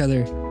to love each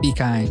other. Be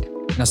kind.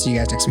 And I'll see you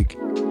guys next week.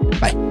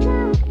 Bye.